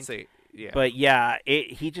this point. Let's see. Yeah. But yeah,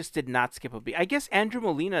 he just did not skip a beat. I guess Andrew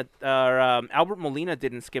Molina or Albert Molina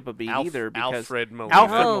didn't skip a beat either because Alfred Molina.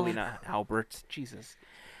 Alfred Oh. Molina, Albert, Jesus.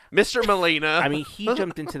 Mr. Molina. I mean, he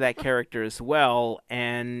jumped into that character as well,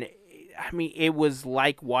 and I mean, it was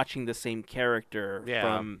like watching the same character Yeah.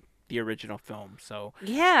 from the original film. So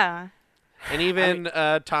Yeah. And even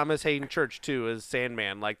Thomas Hayden Church too is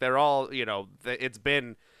Sandman. Like they're all, it's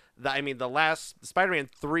been, the last Spider-Man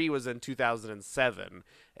 3 was in 2007,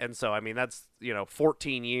 and so I mean that's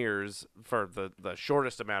 14 years for the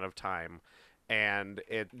shortest amount of time, and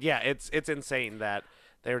it's insane that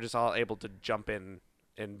they were just all able to jump in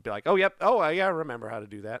and be like, oh yep, oh yeah, I remember how to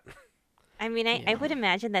do that. I mean, I would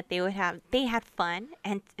imagine that they had fun,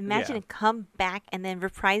 and imagine Yeah. come back and then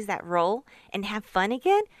reprise that role and have fun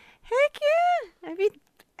again. Heck yeah! I mean,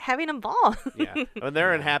 having a ball. Yeah, when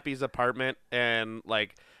they're in Happy's apartment and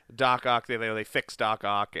like Doc Ock, they fix Doc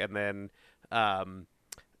Ock, and then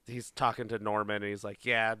he's talking to Norman, and he's like,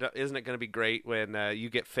 "Yeah, isn't it going to be great when you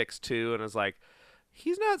get fixed too?" And it's like,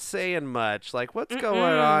 he's not saying much. Like, what's going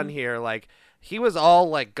on here? Like, he was all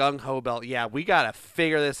like gung ho about, yeah, we got to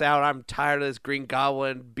figure this out. I'm tired of this Green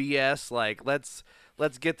Goblin BS. Like, let's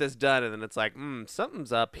get this done. And then it's like,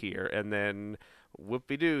 something's up here, and then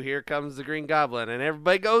whoopie-doo, here comes the Green Goblin, and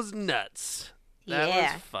everybody goes nuts. That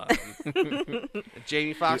Yeah. was fun.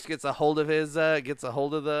 Jamie Foxx gets a hold of the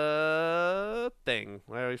thing.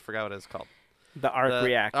 I always forgot what it's called. the arc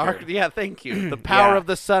reactor. Yeah, thank you. The power Yeah. of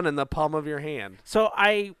the sun in the palm of your hand. So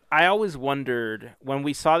I always wondered when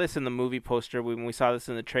we saw this in the movie poster, when we saw this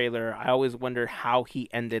in the trailer, I always wondered how he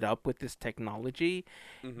ended up with this technology.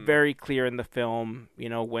 Very clear in the film,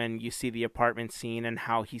 when you see the apartment scene and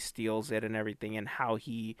how he steals it and everything and how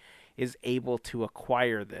he is able to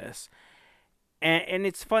acquire this. And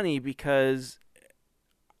it's funny because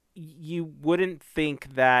you wouldn't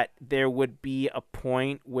think that there would be a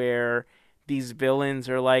point where these villains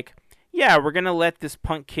are like, yeah, we're going to let this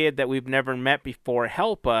punk kid that we've never met before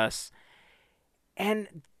help us.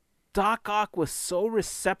 And Doc Ock was so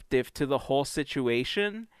receptive to the whole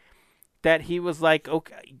situation that he was like,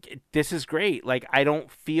 okay, this is great. Like, I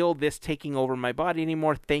don't feel this taking over my body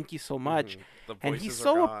anymore. Thank you so much. The And he's voices are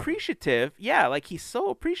so gone. appreciative. Yeah, like he's so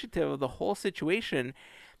appreciative of the whole situation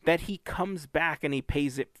that he comes back and he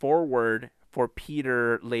pays it forward for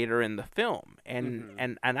Peter later in the film. And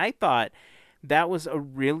and I thought that was a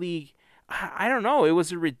really, I don't know, it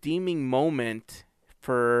was a redeeming moment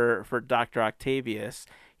for Dr. Octavius,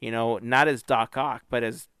 not as Doc Ock, but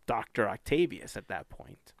as Dr. Octavius at that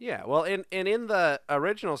point. Yeah, well, and in the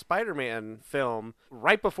original Spider-Man film,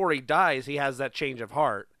 right before he dies, he has that change of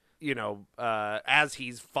heart, as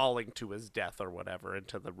he's falling to his death or whatever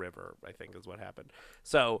into the river, I think is what happened.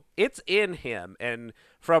 So it's in him, and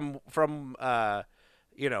from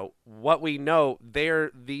what we know,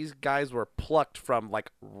 these guys were plucked from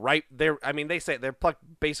like right there. I mean, they say they're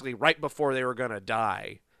plucked basically right before they were gonna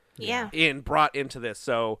die. Yeah. Brought into this,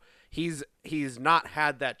 so he's not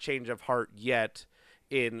had that change of heart yet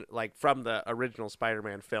in like from the original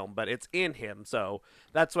Spider-Man film, but it's in him. So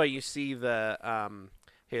that's why you see the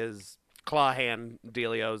his claw hand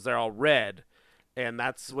dealios, they're all red. And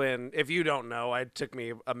that's when, if you don't know, it took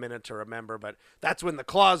me a minute to remember, but that's when the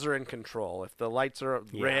claws are in control. If the lights are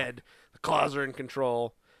red, the claws are in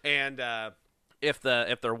control. And if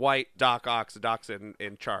they're white, Doc's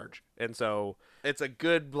in charge. And so it's a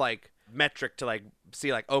good like metric to like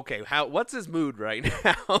see like, okay, what's his mood right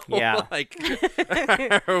now? Yeah. Like,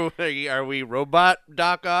 are we robot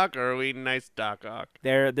Doc Ock or are we nice Doc Ock?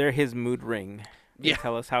 They're his mood ring. They Yeah.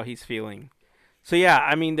 tell us how he's feeling. So yeah,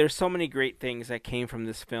 I mean, there's so many great things that came from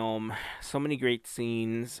this film. So many great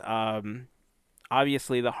scenes.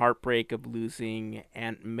 Obviously, the heartbreak of losing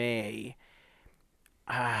Aunt May.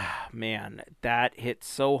 Ah, man, that hit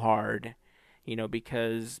so hard. You know,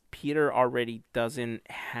 because Peter already doesn't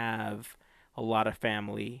have a lot of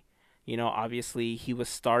family. You know, obviously, he was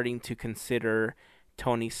starting to consider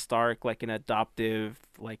Tony Stark like an adoptive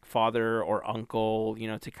like father or uncle, you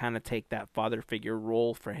know, to kind of take that father figure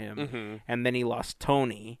role for him. Mm-hmm. And then he lost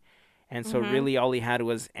Tony. And so really all he had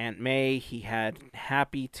was Aunt May. He had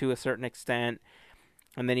Happy to a certain extent.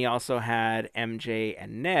 And then he also had MJ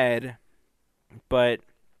and Ned. But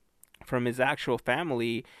from his actual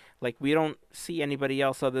family, like we don't see anybody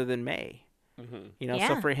else other than May. Mm-hmm. You know,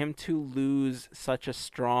 so Yeah. for him to lose such a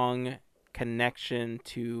strong connection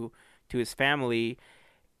to his family,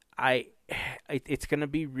 it's going to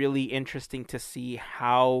be really interesting to see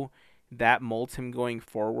how that molds him going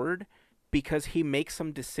forward, because he makes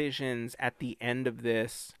some decisions at the end of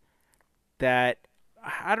this that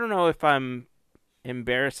I don't know if I'm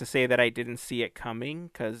embarrassed to say that I didn't see it coming,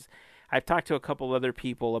 because I've talked to a couple other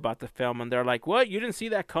people about the film and they're like, "What? You didn't see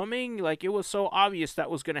that coming? Like it was so obvious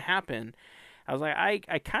that was going to happen." I was like,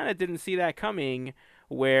 I kind of didn't see that coming,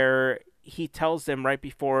 where he tells them right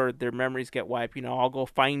before their memories get wiped, you know, "I'll go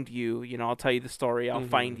find you, you know, I'll tell you the story, I'll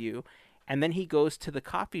find you." And then he goes to the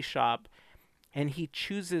coffee shop and he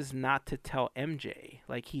chooses not to tell MJ.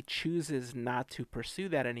 Like he chooses not to pursue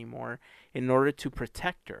that anymore in order to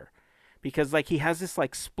protect her. Because like he has this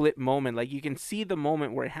like split moment, like you can see the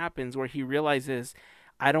moment where it happens where he realizes,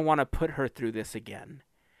 I don't want to put her through this again.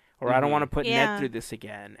 Or I don't want to put Ned Yeah. through this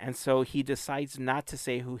again. And so he decides not to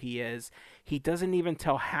say who he is. He doesn't even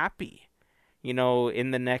tell Happy, you know,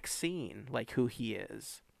 in the next scene, like who he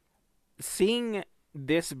is. Seeing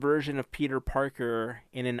this version of Peter Parker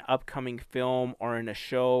in an upcoming film or in a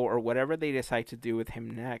show or whatever they decide to do with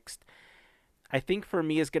him next, I think for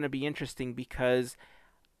me is going to be interesting, because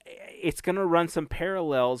it's going to run some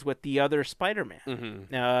parallels with the other Spider-Man.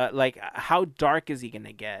 Mm-hmm. Like, how dark is he going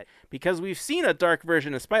to get? Because we've seen a dark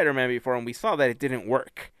version of Spider-Man before, and we saw that it didn't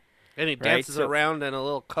work. And he Right, dances so- around in a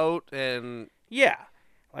little coat and Yeah.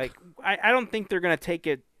 Like, I don't think they're going to take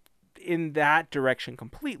it in that direction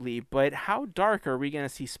completely, but how dark are we going to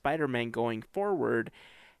see Spider-Man going forward?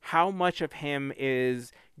 How much of him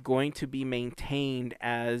is going to be maintained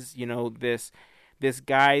as, you know, this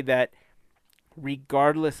guy that,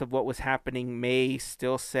 regardless of what was happening, May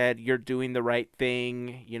still said, "You're doing the right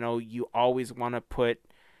thing. You know, you always want to put,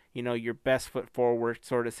 you know, your best foot forward,"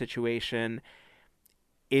 sort of situation.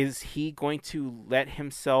 Is he going to let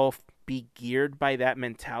himself be geared by that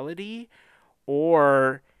mentality?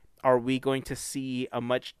 Or are we going to see a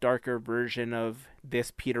much darker version of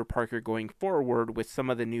this Peter Parker going forward with some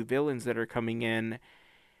of the new villains that are coming in?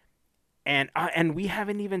 And we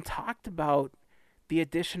haven't even talked about the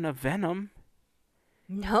addition of Venom.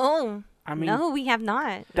 No. I mean, no, we have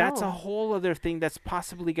not. that's no. a whole other thing that's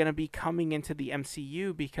possibly going to be coming into the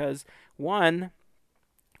MCU, because one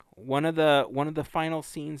of the final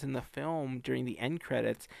scenes in the film during the end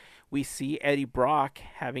credits, we see Eddie Brock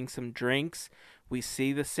having some drinks. We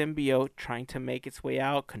see the symbiote trying to make its way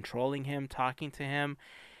out, controlling him, talking to him.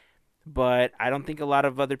 But I don't think a lot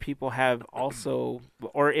of other people have also,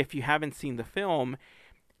 or if you haven't seen the film,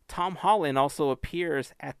 Tom Holland also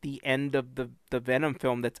appears at the end of the Venom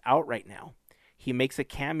film that's out right now. He makes a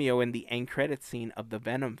cameo in the end credit scene of the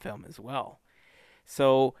Venom film as well.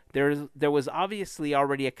 So there was obviously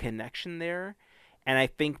already a connection there, and I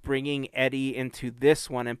think bringing Eddie into this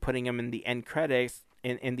one and putting him in the end credits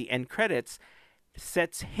in the end credits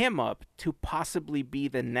sets him up to possibly be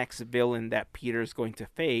the next villain that Peter's going to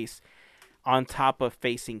face, on top of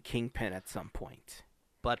facing Kingpin at some point.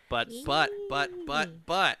 but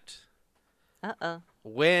Uh-oh.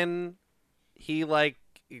 when he like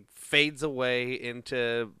fades away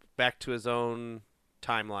into back to his own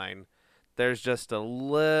timeline, there's just a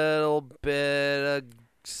little bit of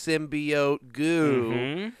symbiote goo.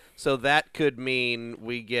 Mm-hmm. So that could mean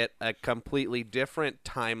we get a completely different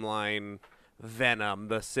timeline. Venom,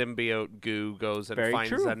 the symbiote goo, goes and Very finds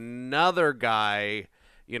true. another guy,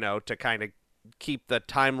 you know, to kind of keep the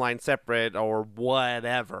timeline separate or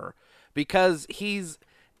whatever. Because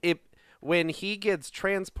when he gets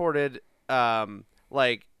transported,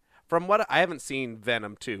 like, from what I haven't seen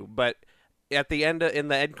Venom 2, but at the in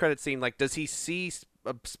the end credit scene, like, does he see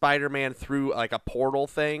Spider-Man through like a portal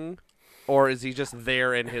thing? or is he just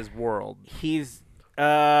there in his world? He's, you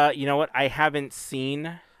know what? I haven't seen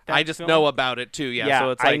that I just film. know about it too. Yeah, so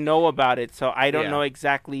it's like I know about it, so I don't Yeah. know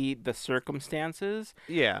exactly the circumstances.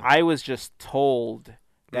 yeah. I was just told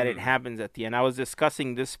that it Mhm. happens at the end. I was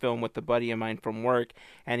discussing this film with a buddy of mine from work,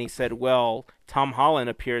 and he said, well, Tom Holland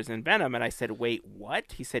appears in Venom. And I said, wait,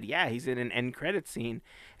 what? He said, yeah, he's in an end credit scene.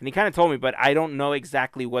 And he kind of told me, but I don't know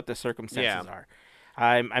exactly what the circumstances are.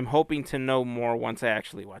 I'm hoping to know more once I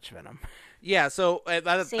actually watch Venom. Yeah, so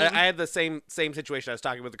Same. I had the same situation. I was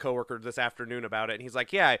talking with a coworker this afternoon about it, and he's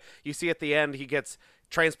like, "Yeah, you see at the end, he gets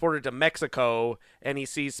transported to Mexico, and he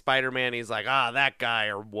sees Spider-Man. He's like, that guy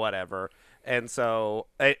or whatever." And so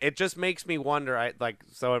it just makes me wonder.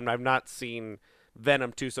 I've not seen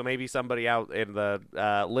Venom 2, so maybe somebody out in the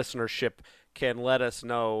listenership can let us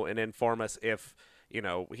know and inform us if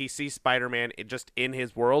he sees Spider-Man just in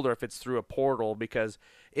his world, or if it's through a portal. Because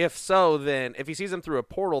if so, then if he sees him through a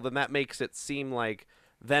portal, then that makes it seem like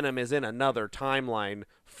Venom is in another timeline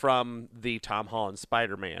from the Tom Holland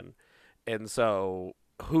Spider-Man. And so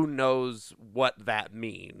who knows what that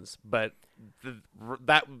means, but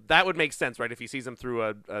that would make sense, right? If he sees him through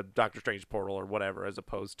a Doctor Strange portal or whatever, as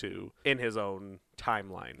opposed to in his own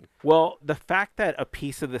timeline. Well, the fact that a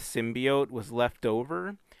piece of the symbiote was left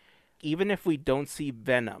over, even if we don't see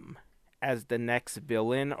Venom as the next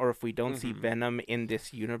villain, or if we don't see Venom in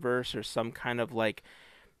this universe or some kind of like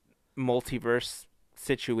multiverse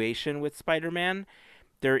situation with Spider-Man,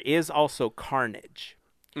 there is also Carnage.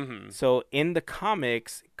 So in the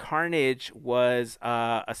comics, Carnage was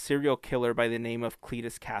a serial killer by the name of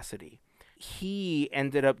Cletus Cassidy. He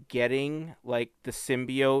ended up getting like the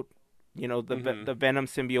symbiote, the Venom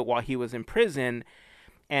symbiote while he was in prison.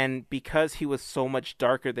 And because he was so much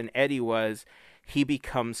darker than Eddie was, he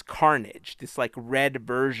becomes Carnage, this like red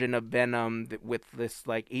version of Venom with this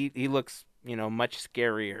like he looks, much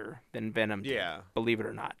scarier than Venom did, believe it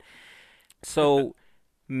or not. So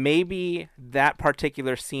maybe that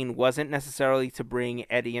particular scene wasn't necessarily to bring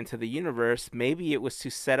Eddie into the universe. Maybe it was to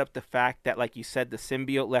set up the fact that, like you said, the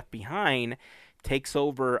symbiote left behind takes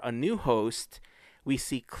over a new host. We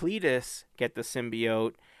see Cletus get the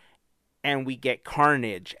symbiote, and we get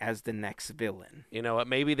Carnage as the next villain. You know what?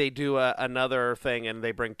 Maybe they do another thing and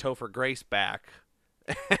they bring Topher Grace back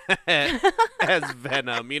as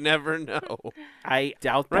Venom. You never know. I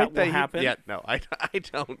doubt that will happen. Yeah, no, I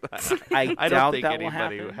don't. I don't doubt think that will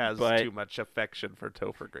anybody happen, has but too much affection for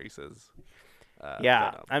Topher Grace's.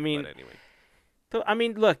 Yeah, Venom. I mean, But anyway.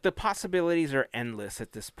 Look, the possibilities are endless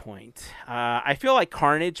at this point. I feel like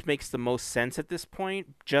Carnage makes the most sense at this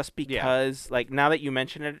point, just because, like, now that you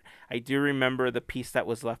mention it, I do remember the piece that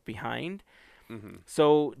was left behind.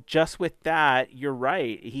 So just with that, you're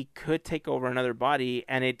right. He could take over another body,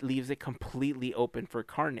 and it leaves it completely open for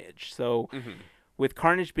Carnage. So with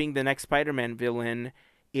Carnage being the next Spider-Man villain,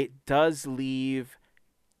 it does leave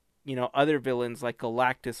other villains like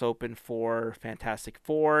Galactus open for Fantastic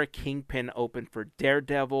Four, Kingpin open for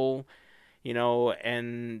Daredevil,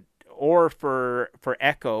 or for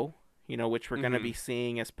Echo, which we're going to be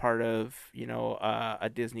seeing as part of, a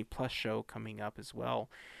Disney Plus show coming up as well.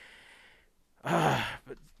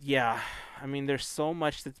 But yeah, I mean, there's so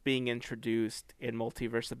much that's being introduced in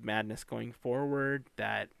Multiverse of Madness going forward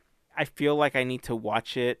that I feel like I need to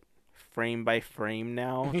watch it frame by frame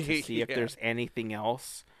now to see if there's anything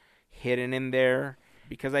else hidden in there,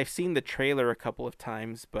 because I've seen the trailer a couple of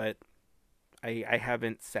times, but I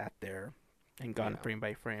haven't sat there and gone frame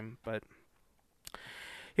by frame. But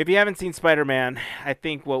if you haven't seen Spider-Man, I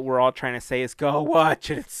think what we're all trying to say is go watch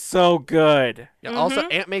it. It's so good. Yeah, also,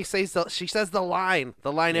 Aunt May says she says the line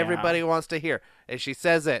everybody wants to hear, and she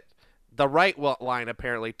says it the right line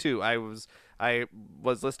apparently too. I was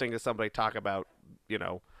listening to somebody talk about,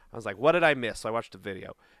 I was like, what did I miss? So I watched the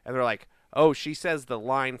video, and they're like, oh, she says the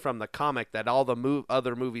line from the comic that all the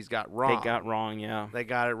other movies got wrong. They got wrong, yeah. They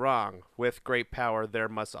got it wrong. With great power, there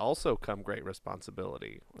must also come great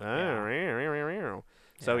responsibility. So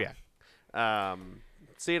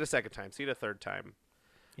see it a second time. See it a third time.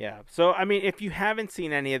 Yeah. So, I mean, if you haven't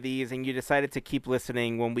seen any of these and you decided to keep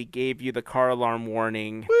listening when we gave you the car alarm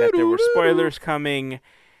warning that there were spoilers coming,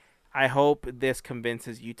 I hope this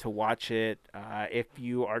convinces you to watch it. If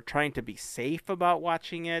you are trying to be safe about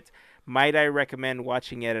watching it, might I recommend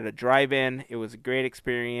watching it at a drive-in? It was a great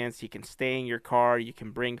experience. You can stay in your car, you can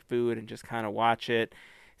bring food and just kind of watch it.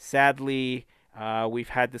 Sadly, we've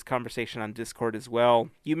had this conversation on Discord as well.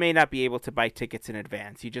 You may not be able to buy tickets in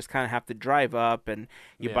advance. You just kind of have to drive up and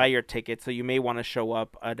you buy your ticket. So you may want to show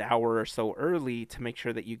up an hour or so early to make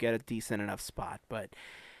sure that you get a decent enough spot. But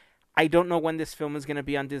I don't know when this film is going to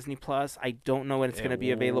be on Disney Plus. I don't know when it's going to be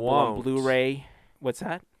available on Blu-ray. What's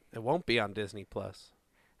that? It won't be on Disney Plus.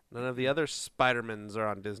 None of the other Spider-Mans are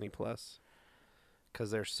on Disney Plus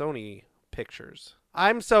because they're Sony Pictures.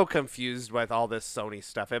 I'm so confused with all this Sony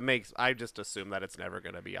stuff. I just assume that it's never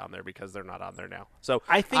going to be on there because they're not on there now. So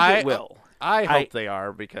I think it will. I hope they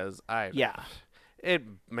are because Yeah. It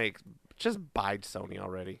makes just buy Sony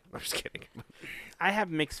already. I'm just kidding. I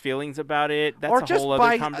have mixed feelings about it. That's Or a just whole buy-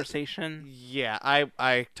 other conversation. Yeah,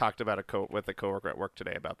 I talked about with a coworker at work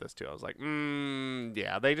today about this too. I was like,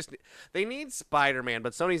 yeah, they need Spider-Man,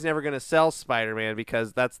 but Sony's never going to sell Spider-Man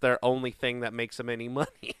because that's their only thing that makes them any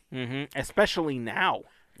money. Especially now.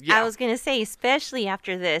 I was gonna say, especially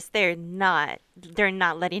after this, they're not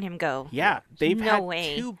letting him go. Yeah, they've No had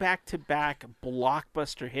way. 2 back-to-back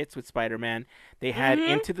blockbuster hits with Spider-Man. They had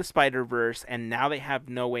Into the Spider-Verse, and now they have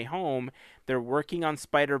No Way Home. They're working on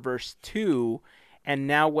Spider-Verse 2, and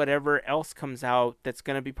now whatever else comes out that's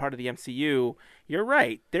going to be part of the MCU, you're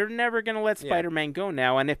right. They're never going to let Spider-Man go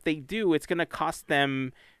now, and if they do, it's going to cost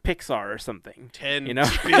them Pixar or something.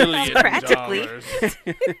 $10 billion. Practically.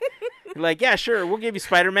 Like, yeah, sure, we'll give you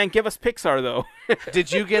Spider-Man. Give us Pixar, though.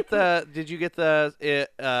 Did you get the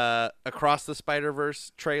Across the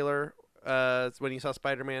Spider-Verse trailer when you saw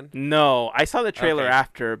Spider-Man? No, I saw the trailer Okay.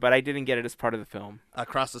 after, but I didn't get it as part of the film.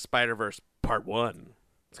 Across the Spider-Verse Part 1.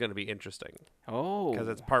 It's going to be interesting Oh. because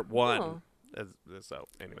it's Part 1. Cool. So,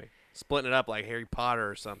 anyway, splitting it up like Harry Potter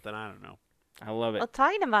or something. I don't know. I love it. Well,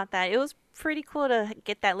 talking about that, it was pretty cool to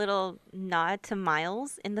get that little nod to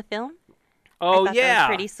Miles in the film. I Oh, thought that yeah. was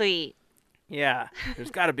pretty sweet. Yeah.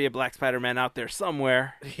 There's got to be a Black Spider-Man out there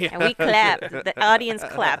somewhere. And we clapped. The audience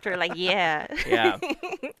clapped. We're like, yeah. Yeah.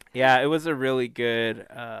 Yeah, it was a really good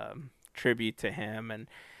tribute to him. And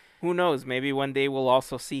who knows, maybe one day we'll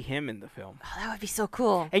also see him in the film. Oh, that would be so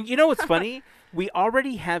cool. And you know what's funny? We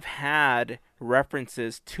already have had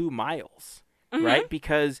references to Miles, right?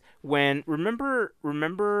 Because remember,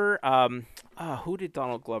 who did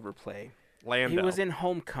Donald Glover play? Lando. He was in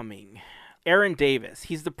Homecoming. Aaron Davis.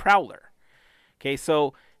 He's the Prowler. Okay,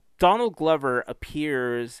 so Donald Glover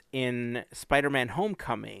appears in Spider-Man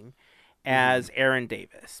Homecoming as Aaron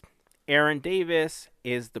Davis. Aaron Davis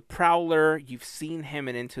is the Prowler. You've seen him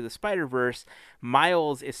in Into the Spider-Verse.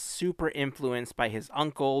 Miles is super influenced by his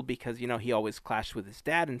uncle because, he always clashed with his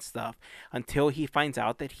dad and stuff until he finds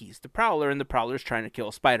out that he's the Prowler and the Prowler's trying to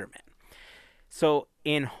kill Spider-Man. So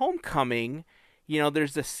in Homecoming,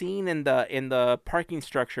 there's a scene in the parking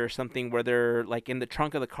structure or something where they're like in the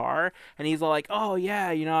trunk of the car, and he's all like, "Oh yeah,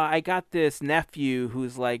 I got this nephew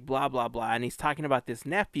who's like blah blah blah," and he's talking about this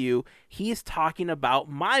nephew. He's talking about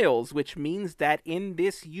Miles, which means that in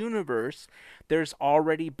this universe, there's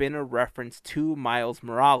already been a reference to Miles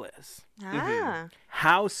Morales. Ah.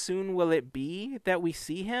 How soon will it be that we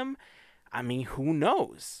see him? I mean, who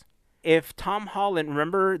knows? If Tom Holland,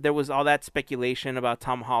 remember there was all that speculation about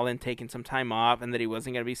Tom Holland taking some time off and that he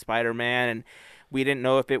wasn't going to be Spider-Man, and we didn't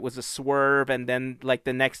know if it was a swerve, and then like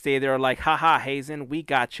the next day they were like, haha, Hazen, we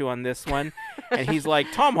got you on this one. And he's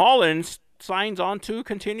like, Tom Holland signs on to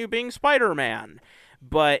continue being Spider-Man.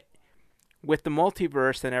 But with the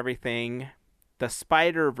multiverse and everything, the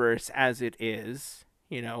Spider-Verse as it is,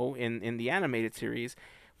 in the animated series,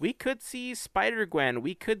 we could see Spider-Gwen.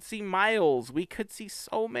 We could see Miles. We could see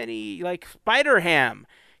so many, like Spider-Ham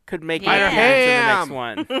could make an appearance in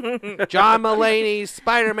the next one. John Mulaney's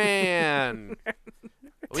Spider-Man.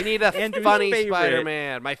 We need a Andrew's funny favorite.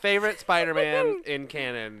 Spider-Man. My favorite Spider-Man in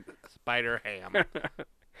canon, Spider-Ham.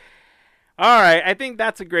 All right, I think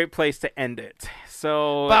that's a great place to end it.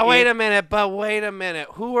 So, But wait a minute.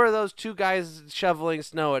 Who are those 2 guys shoveling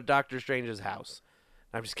snow at Doctor Strange's house?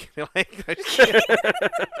 I'm just kidding.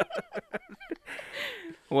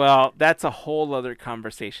 Well, that's a whole other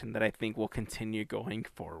conversation that I think we'll continue going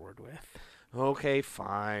forward with. Okay,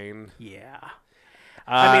 fine. Yeah.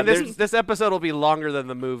 I mean, this episode will be longer than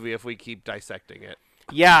the movie if we keep dissecting it.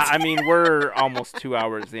 Yeah, I mean, we're almost 2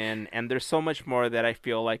 hours in, and there's so much more that I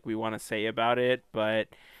feel like we want to say about it, but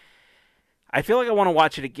I feel like I want to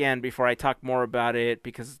watch it again before I talk more about it,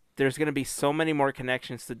 because there's going to be so many more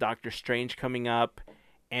connections to Doctor Strange coming up,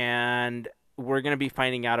 and we're going to be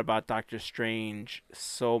finding out about Doctor Strange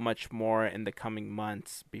so much more in the coming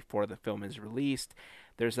months before the film is released.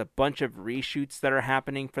 There's a bunch of reshoots that are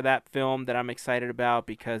happening for that film that I'm excited about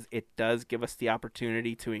because it does give us the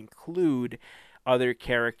opportunity to include other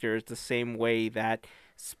characters the same way that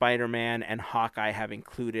Spider-Man and Hawkeye have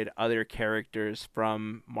included other characters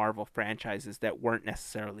from Marvel franchises that weren't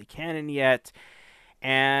necessarily canon yet.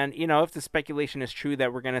 And, if the speculation is true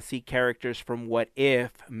that we're going to see characters from What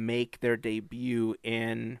If make their debut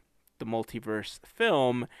in the multiverse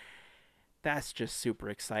film, that's just super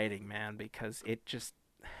exciting, man, because it just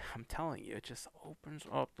I'm telling you, it just opens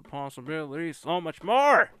up the possibilities so much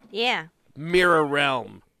more. Yeah. Mirror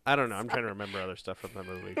Realm. I don't know. I'm trying to remember other stuff from the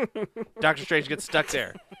movie. Doctor Strange gets stuck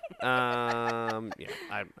there. Yeah,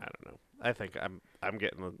 I don't know. I think I'm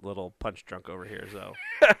getting a little punch drunk over here, so.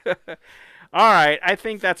 All right, I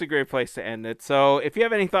think that's a great place to end it. So if you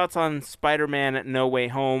have any thoughts on Spider-Man No Way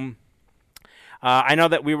Home, I know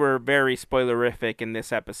that we were very spoilerific in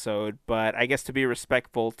this episode, but I guess to be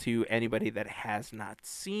respectful to anybody that has not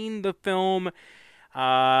seen the film,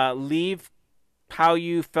 leave how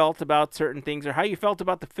you felt about certain things or how you felt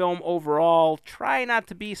about the film overall. Try not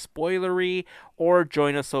to be spoilery, or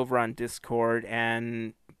join us over on Discord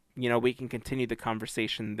and, we can continue the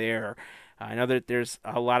conversation there. I know that there's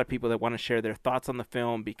a lot of people that want to share their thoughts on the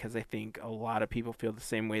film because I think a lot of people feel the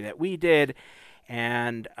same way that we did.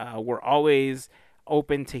 And we're always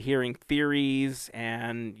open to hearing theories,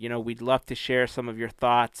 and, we'd love to share some of your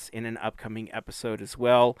thoughts in an upcoming episode as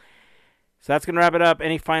well. So that's going to wrap it up.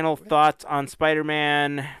 Any final thoughts on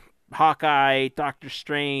Spider-Man, Hawkeye, Doctor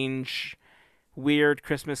Strange, weird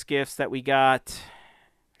Christmas gifts that we got?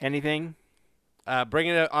 Anything?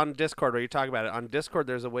 Bringing it on Discord where you talk about it. On Discord,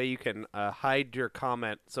 there's a way you can hide your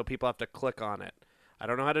comment so people have to click on it. I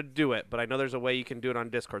don't know how to do it, but I know there's a way you can do it on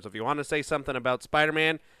Discord. So if you want to say something about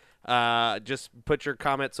Spider-Man, just put your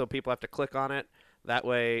comment so people have to click on it. That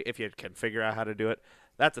way, if you can figure out how to do it,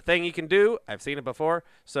 that's a thing you can do. I've seen it before.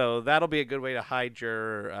 So that'll be a good way to hide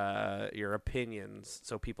your opinions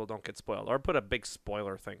so people don't get spoiled. Or put a big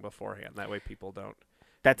spoiler thing beforehand. That way people don't.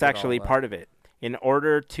 That's actually part of it. In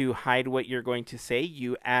order to hide what you're going to say,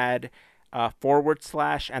 you add / and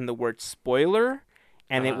the word spoiler,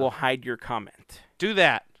 and it will hide your comment. Do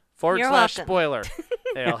that. / spoiler.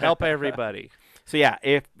 It'll help everybody. So yeah,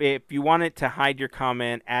 if you want it to hide your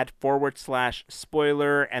comment, add /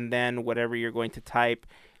 spoiler and then whatever you're going to type,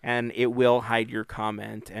 and it will hide your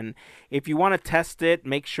comment. And if you want to test it,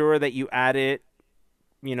 make sure that you add it,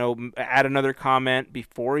 add another comment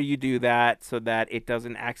before you do that so that it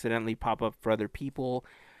doesn't accidentally pop up for other people.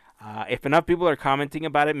 If enough people are commenting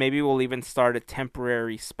about it, maybe we'll even start a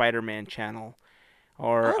temporary Spider-Man channel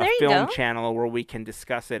or a film channel where we can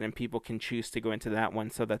discuss it and people can choose to go into that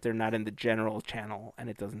one so that they're not in the general channel and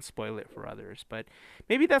it doesn't spoil it for others. But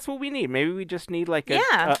maybe that's what we need. Maybe we just need like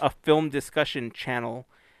a film discussion channel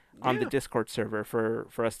on the Discord server for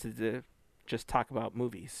us to just talk about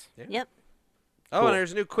movies. Yeah. Yep. Oh, cool. And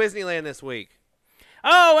there's a new Quizneyland this week.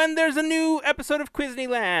 Oh, and there's a new episode of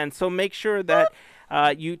Quizneyland, so make sure that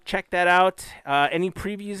you check that out. Any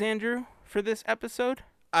previews, Andrew, for this episode?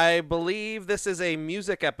 I believe this is a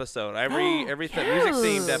music episode. Everything music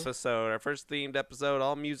themed episode. Our first themed episode,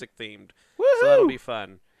 all music themed. Woo-hoo! So that'll be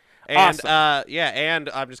fun. And awesome. and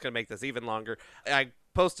I'm just gonna make this even longer. I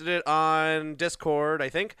posted it on Discord, I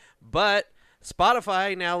think, but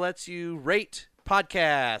Spotify now lets you rate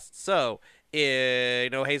podcasts. So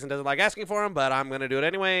Hazen doesn't like asking for them, but I'm going to do it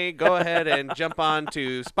anyway. Go ahead and jump on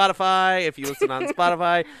to Spotify if you listen on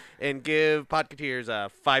Spotify and give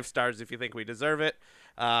Podcateers 5 stars if you think we deserve it.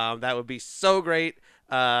 That would be so great.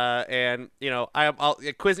 And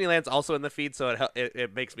Quizneyland's also in the feed, so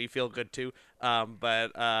it makes me feel good too.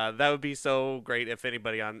 But that would be so great if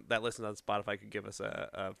anybody that listens on Spotify could give us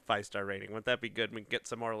a 5-star rating. Wouldn't that be good? We can get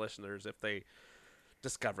some more listeners if they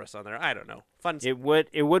discover us on there. I don't know. Fun. It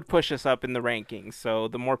would push us up in the rankings. So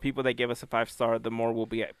the more people that give us a 5-star, the more we'll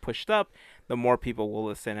be pushed up. The more people will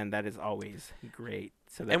listen, and that is always great.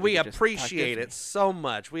 So that we appreciate it so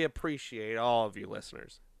much. We appreciate all of you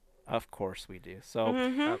listeners. Of course we do. So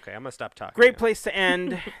okay, I'm gonna stop talking. Great place to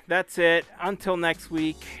end. That's it. Until next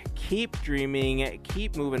week, keep dreaming,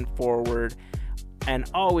 keep moving forward, and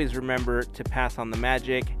always remember to pass on the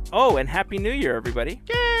magic. Oh, and Happy New Year, everybody.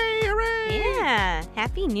 Yay, hooray! Yeah,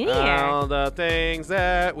 Happy New Year. All the things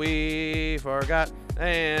that we forgot,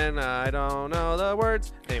 and I don't know the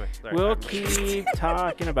words. Anyway. We'll keep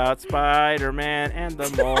talking about Spider-Man and the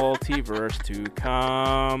multiverse to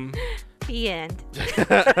come. The end.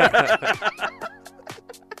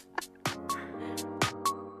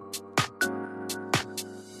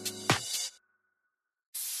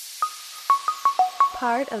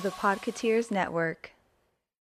 Part of the Podcateers Network.